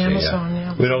pharmacy. On Amazon,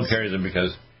 yeah. We don't carry them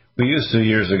because we used to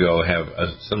years ago have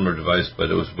a similar device, but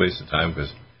it was a waste of time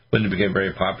because when they became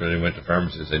very popular, they went to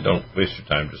pharmacies. They don't waste your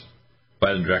time, just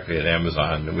buy them directly at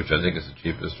Amazon, which I think is the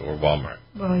cheapest, or Walmart.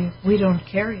 Well, we don't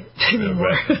carry it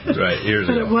anymore. Right, years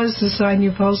but ago. It was the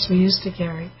Sinu Pulse we used to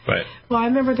carry. Right. Well, I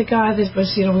remember the guy that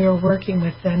was, we were working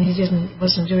with then. He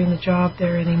wasn't doing the job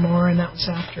there anymore, and that was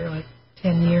after like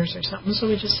 10 years or something. So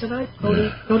we just said,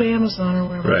 go to Amazon or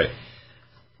wherever. Right.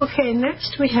 Okay,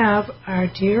 next we have our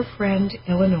dear friend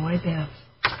Illinois Bev.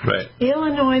 Right.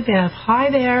 Illinois Bev, hi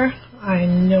there. I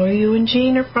know you and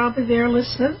Jean are probably there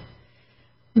listening.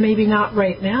 Maybe not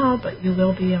right now, but you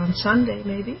will be on Sunday,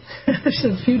 maybe.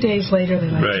 A few days later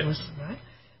they like to listen, right?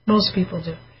 Most people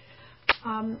do.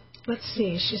 Let's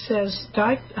see. She says,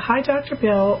 hi, Dr.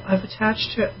 Bill. I've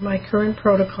attached to my current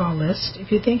protocol list.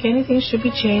 If you think anything should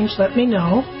be changed, let me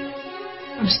know.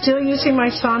 I'm still using my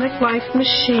Sonic Life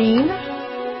machine.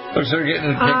 Looks like you're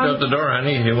getting kicked out the door,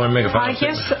 honey. You want to make a final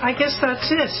statement? I guess that's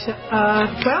it.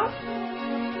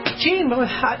 Jean, Bev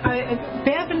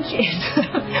and Jean.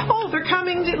 Oh, they're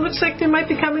coming. It looks like they might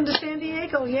be coming to San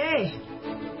Diego. Yay.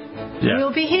 Yeah.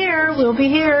 We'll be here.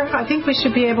 I think we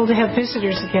should be able to have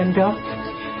visitors again, Bill.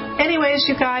 Anyways,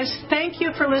 you guys, thank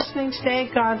you for listening today.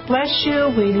 God bless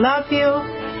you. We love you.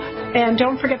 And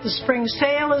don't forget the spring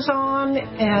sale is on.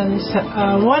 And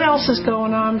what else is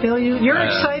going on, Bill? You're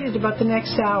excited about the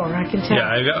next hour, I can tell.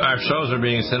 Yeah, our shows are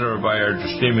being sent over by our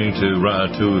streaming to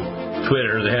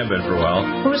Twitter. They have been for a while.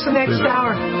 Who's the next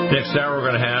hour? Next hour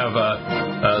we're going to have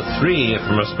 3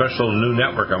 from a special new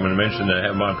network I'm going to mention that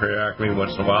I have them on periodically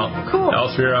once in a while. Cool.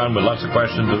 Elsewhere on with lots of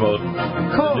questions about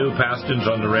new pathogens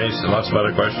on the race and lots of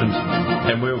other questions.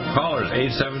 And we'll callers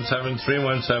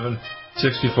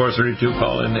 877-317-6432.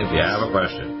 Call in if you have a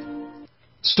question.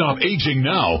 Stop aging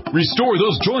now. Restore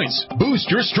those joints. Boost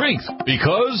your strength.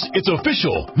 Because it's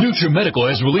official. NutriMedical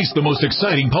has released the most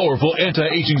exciting, powerful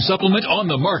anti-aging supplement on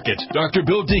the market. Dr.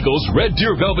 Bill Deagle's Red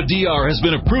Deer Velvet DR has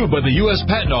been approved by the U.S.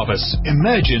 Patent Office.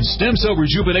 Imagine stem cell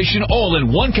rejuvenation all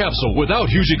in one capsule without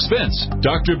huge expense.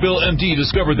 Dr. Bill MD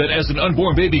discovered that as an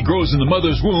unborn baby grows in the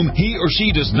mother's womb, he or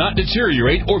she does not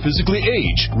deteriorate or physically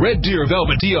age. Red Deer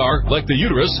Velvet DR, like the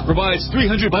uterus, provides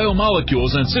 300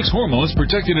 biomolecules and 6 hormones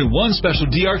protected in one special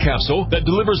DR capsule that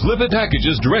delivers lipid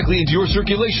packages directly into your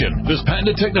circulation. This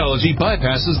patented technology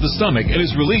bypasses the stomach and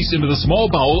is released into the small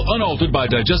bowel unaltered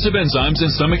by digestive enzymes and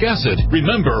stomach acid.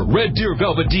 Remember, Red Deer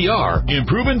Velvet DR.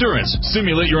 Improve endurance,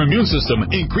 stimulate your immune system,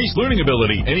 increase learning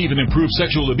ability, and even improve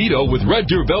sexual libido with Red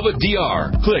Deer Velvet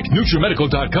DR. Click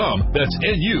NutriMedical.com. That's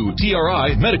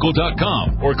NUTRI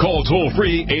Medical.com. Or call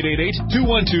toll-free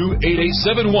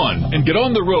 888-212-8871 and get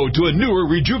on the road to a newer,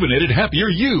 rejuvenated,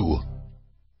 happier you.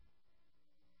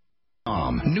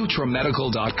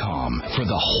 NutriMedical.com for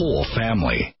the whole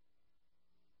family.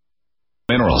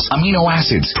 Minerals, amino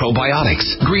acids,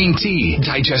 probiotics, green tea,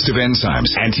 digestive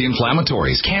enzymes,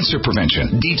 anti-inflammatories, cancer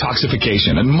prevention,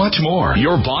 detoxification, and much more.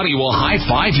 Your body will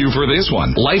high-five you for this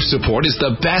one. Life Support is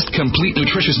the best complete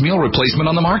nutritious meal replacement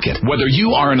on the market. Whether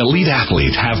you are an elite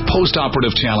athlete, have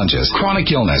post-operative challenges, chronic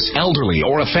illness, elderly,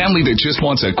 or a family that just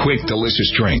wants a quick,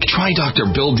 delicious drink, try Dr.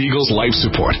 Bill Deagle's Life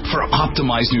Support for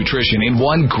optimized nutrition in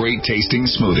one great-tasting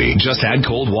smoothie. Just add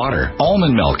cold water,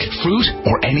 almond milk, fruit,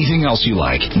 or anything else you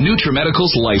like. NutriMedical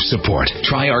Life Support.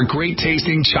 Try our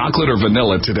great-tasting chocolate or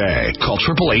vanilla today. Call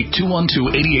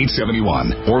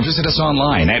 888-212-8871 or visit us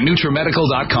online at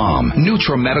NutriMedical.com.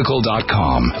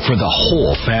 NutriMedical.com for the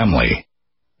whole family.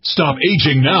 Stop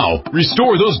aging now.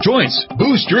 Restore those joints.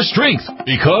 Boost your strength.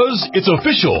 Because it's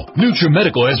official.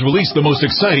 NutriMedical has released the most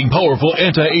exciting, powerful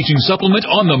anti-aging supplement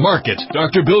on the market.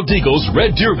 Dr. Bill Deagle's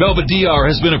Red Deer Velvet DR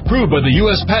has been approved by the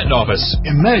U.S. Patent Office.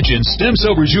 Imagine stem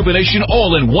cell rejuvenation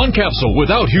all in one capsule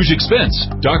without huge expense.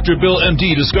 Dr. Bill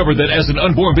MD discovered that as an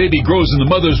unborn baby grows in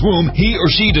the mother's womb, he or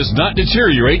she does not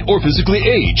deteriorate or physically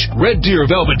age. Red Deer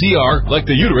Velvet DR, like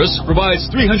the uterus, provides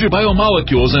 300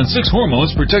 biomolecules and 6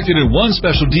 hormones protected in one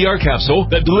special DR capsule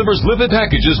that delivers lipid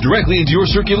packages directly into your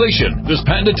circulation. This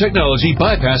patented technology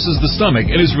bypasses the stomach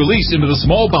and is released into the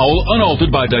small bowel unaltered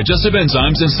by digestive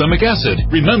enzymes and stomach acid.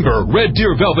 Remember Red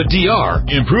Deer Velvet DR.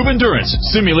 Improve endurance,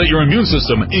 stimulate your immune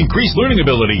system, increase learning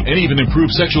ability, and even improve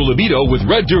sexual libido with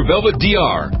Red Deer Velvet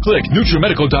DR. Click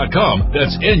NutriMedical.com.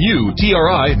 That's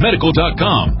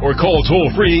NUTRIMEDICAL.com. Or call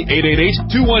toll-free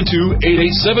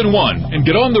 888-212-8871 and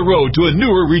get on the road to a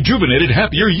newer, rejuvenated,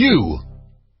 happier you.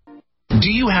 Do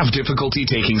you have difficulty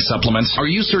taking supplements? Are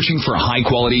you searching for a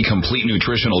high-quality, complete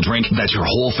nutritional drink that your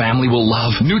whole family will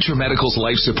love? NutriMedical's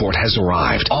Life Support has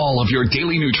arrived. All of your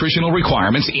daily nutritional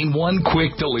requirements in one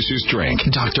quick, delicious drink.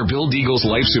 Dr. Bill Deagle's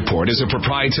Life Support is a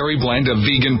proprietary blend of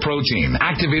vegan protein,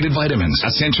 activated vitamins,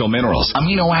 essential minerals,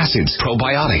 amino acids,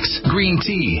 probiotics, green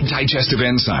tea, digestive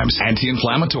enzymes,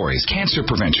 anti-inflammatories, cancer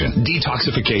prevention,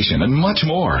 detoxification, and much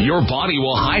more. Your body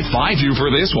will high-five you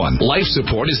for this one. Life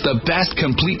Support is the best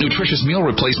complete nutritious meal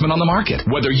replacement on the market.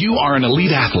 Whether you are an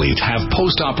elite athlete, have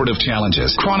post-operative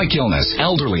challenges, chronic illness,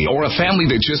 elderly, or a family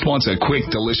that just wants a quick,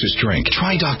 delicious drink,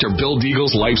 try Dr. Bill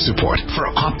Deagle's Life Support for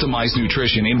optimized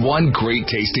nutrition in one great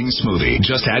tasting smoothie.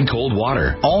 Just add cold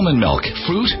water, almond milk,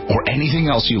 fruit, or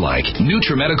anything else you like.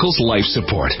 NutriMedical's Life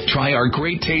Support. Try our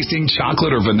great tasting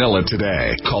chocolate or vanilla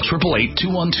today. Call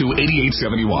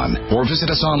 888-212-8871 or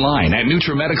visit us online at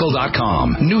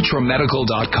NutriMedical.com.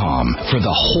 NutriMedical.com for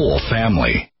the whole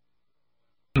family.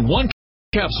 One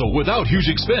capsule without huge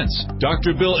expense.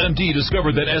 Dr. Bill MD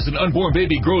discovered that as an unborn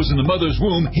baby grows in the mother's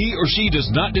womb, he or she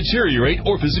does not deteriorate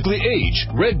or physically age.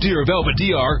 Red Deer Velvet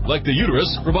DR, like the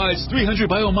uterus, provides 300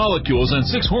 biomolecules and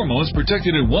 6 hormones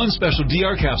protected in one special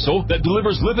DR capsule that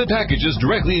delivers lipid packages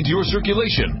directly into your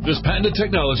circulation. This patented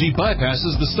technology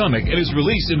bypasses the stomach and is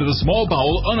released into the small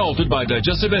bowel unaltered by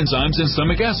digestive enzymes and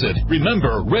stomach acid.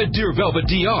 Remember Red Deer Velvet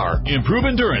DR. Improve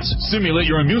endurance, stimulate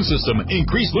your immune system,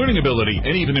 increase learning ability,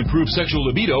 and even improve sexual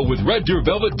libido with Red Deer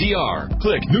Velvet DR.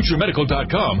 Click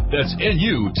NutriMedical.com. That's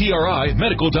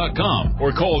NUTRIMEDICAL.com.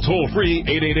 Or call toll-free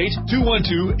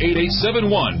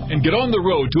 888-212-8871 and get on the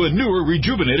road to a newer,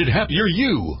 rejuvenated, happier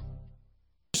you.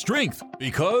 Strength,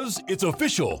 because it's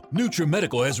official.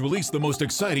 NutriMedical has released the most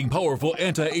exciting, powerful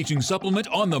anti-aging supplement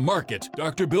on the market.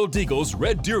 Dr. Bill Deagle's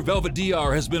Red Deer Velvet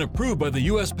DR has been approved by the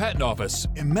U.S. Patent Office.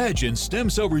 Imagine stem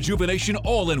cell rejuvenation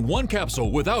all in one capsule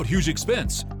without huge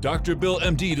expense. Dr. Bill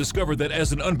MD discovered that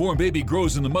as an unborn baby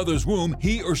grows in the mother's womb,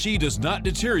 he or she does not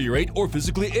deteriorate or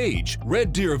physically age.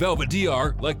 Red Deer Velvet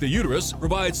DR, like the uterus,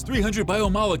 provides 300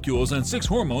 biomolecules and 6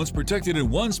 hormones protected in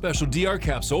one special DR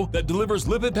capsule that delivers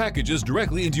lipid packages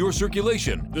directly into your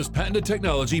circulation. This patented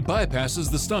technology bypasses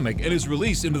the stomach and is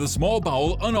released into the small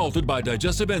bowel unaltered by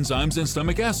digestive enzymes and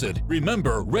stomach acid.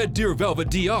 Remember Red Deer Velvet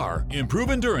DR.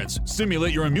 Improve endurance,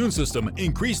 stimulate your immune system,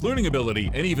 increase learning ability,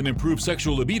 and even improve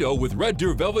sexual libido with Red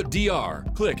Deer Velvet DR.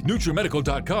 Click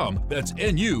NutriMedical.com. That's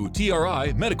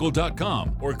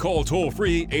NUTRIMEDICAL.com. Or call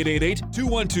toll-free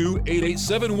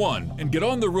 888-212-8871 and get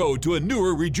on the road to a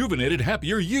newer, rejuvenated,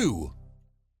 happier you.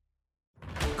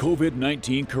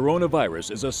 COVID-19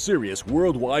 coronavirus is a serious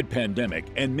worldwide pandemic,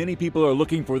 and many people are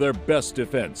looking for their best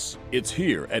defense. It's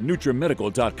here at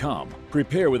NutriMedical.com.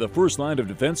 Prepare with a first line of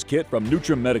defense kit from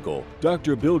NutriMedical.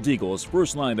 Dr. Bill Deagle's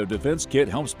first line of defense kit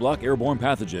helps block airborne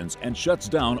pathogens and shuts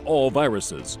down all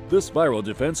viruses. This viral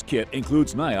defense kit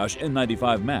includes NIOSH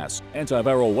N95 mask,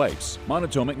 antiviral wipes,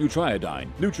 monatomic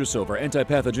nutriodine, Nutrisilver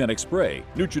antipathogenic spray,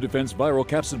 NutriDefense viral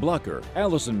capsid blocker,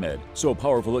 Allison Med, so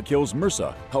powerful it kills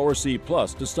MRSA, Power C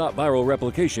Plus to stop viral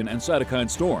replication and cytokine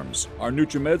storms. Our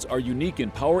NutriMeds are unique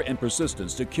in power and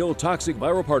persistence to kill toxic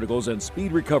viral particles and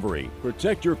speed recovery.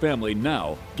 Protect your family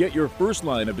now. Get your first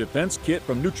line of defense kit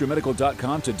from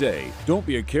NutriMedical.com today. Don't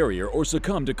be a carrier or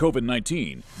succumb to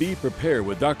COVID-19. Be prepared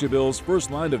with Dr. Bill's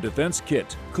first line of defense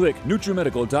kit. Click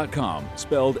NutriMedical.com,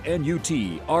 spelled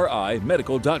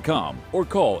NUTRIMEDICAL.com, or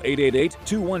call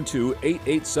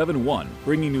 888-212-8871,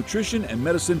 bringing nutrition and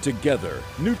medicine together.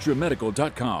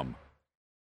 NutriMedical.com.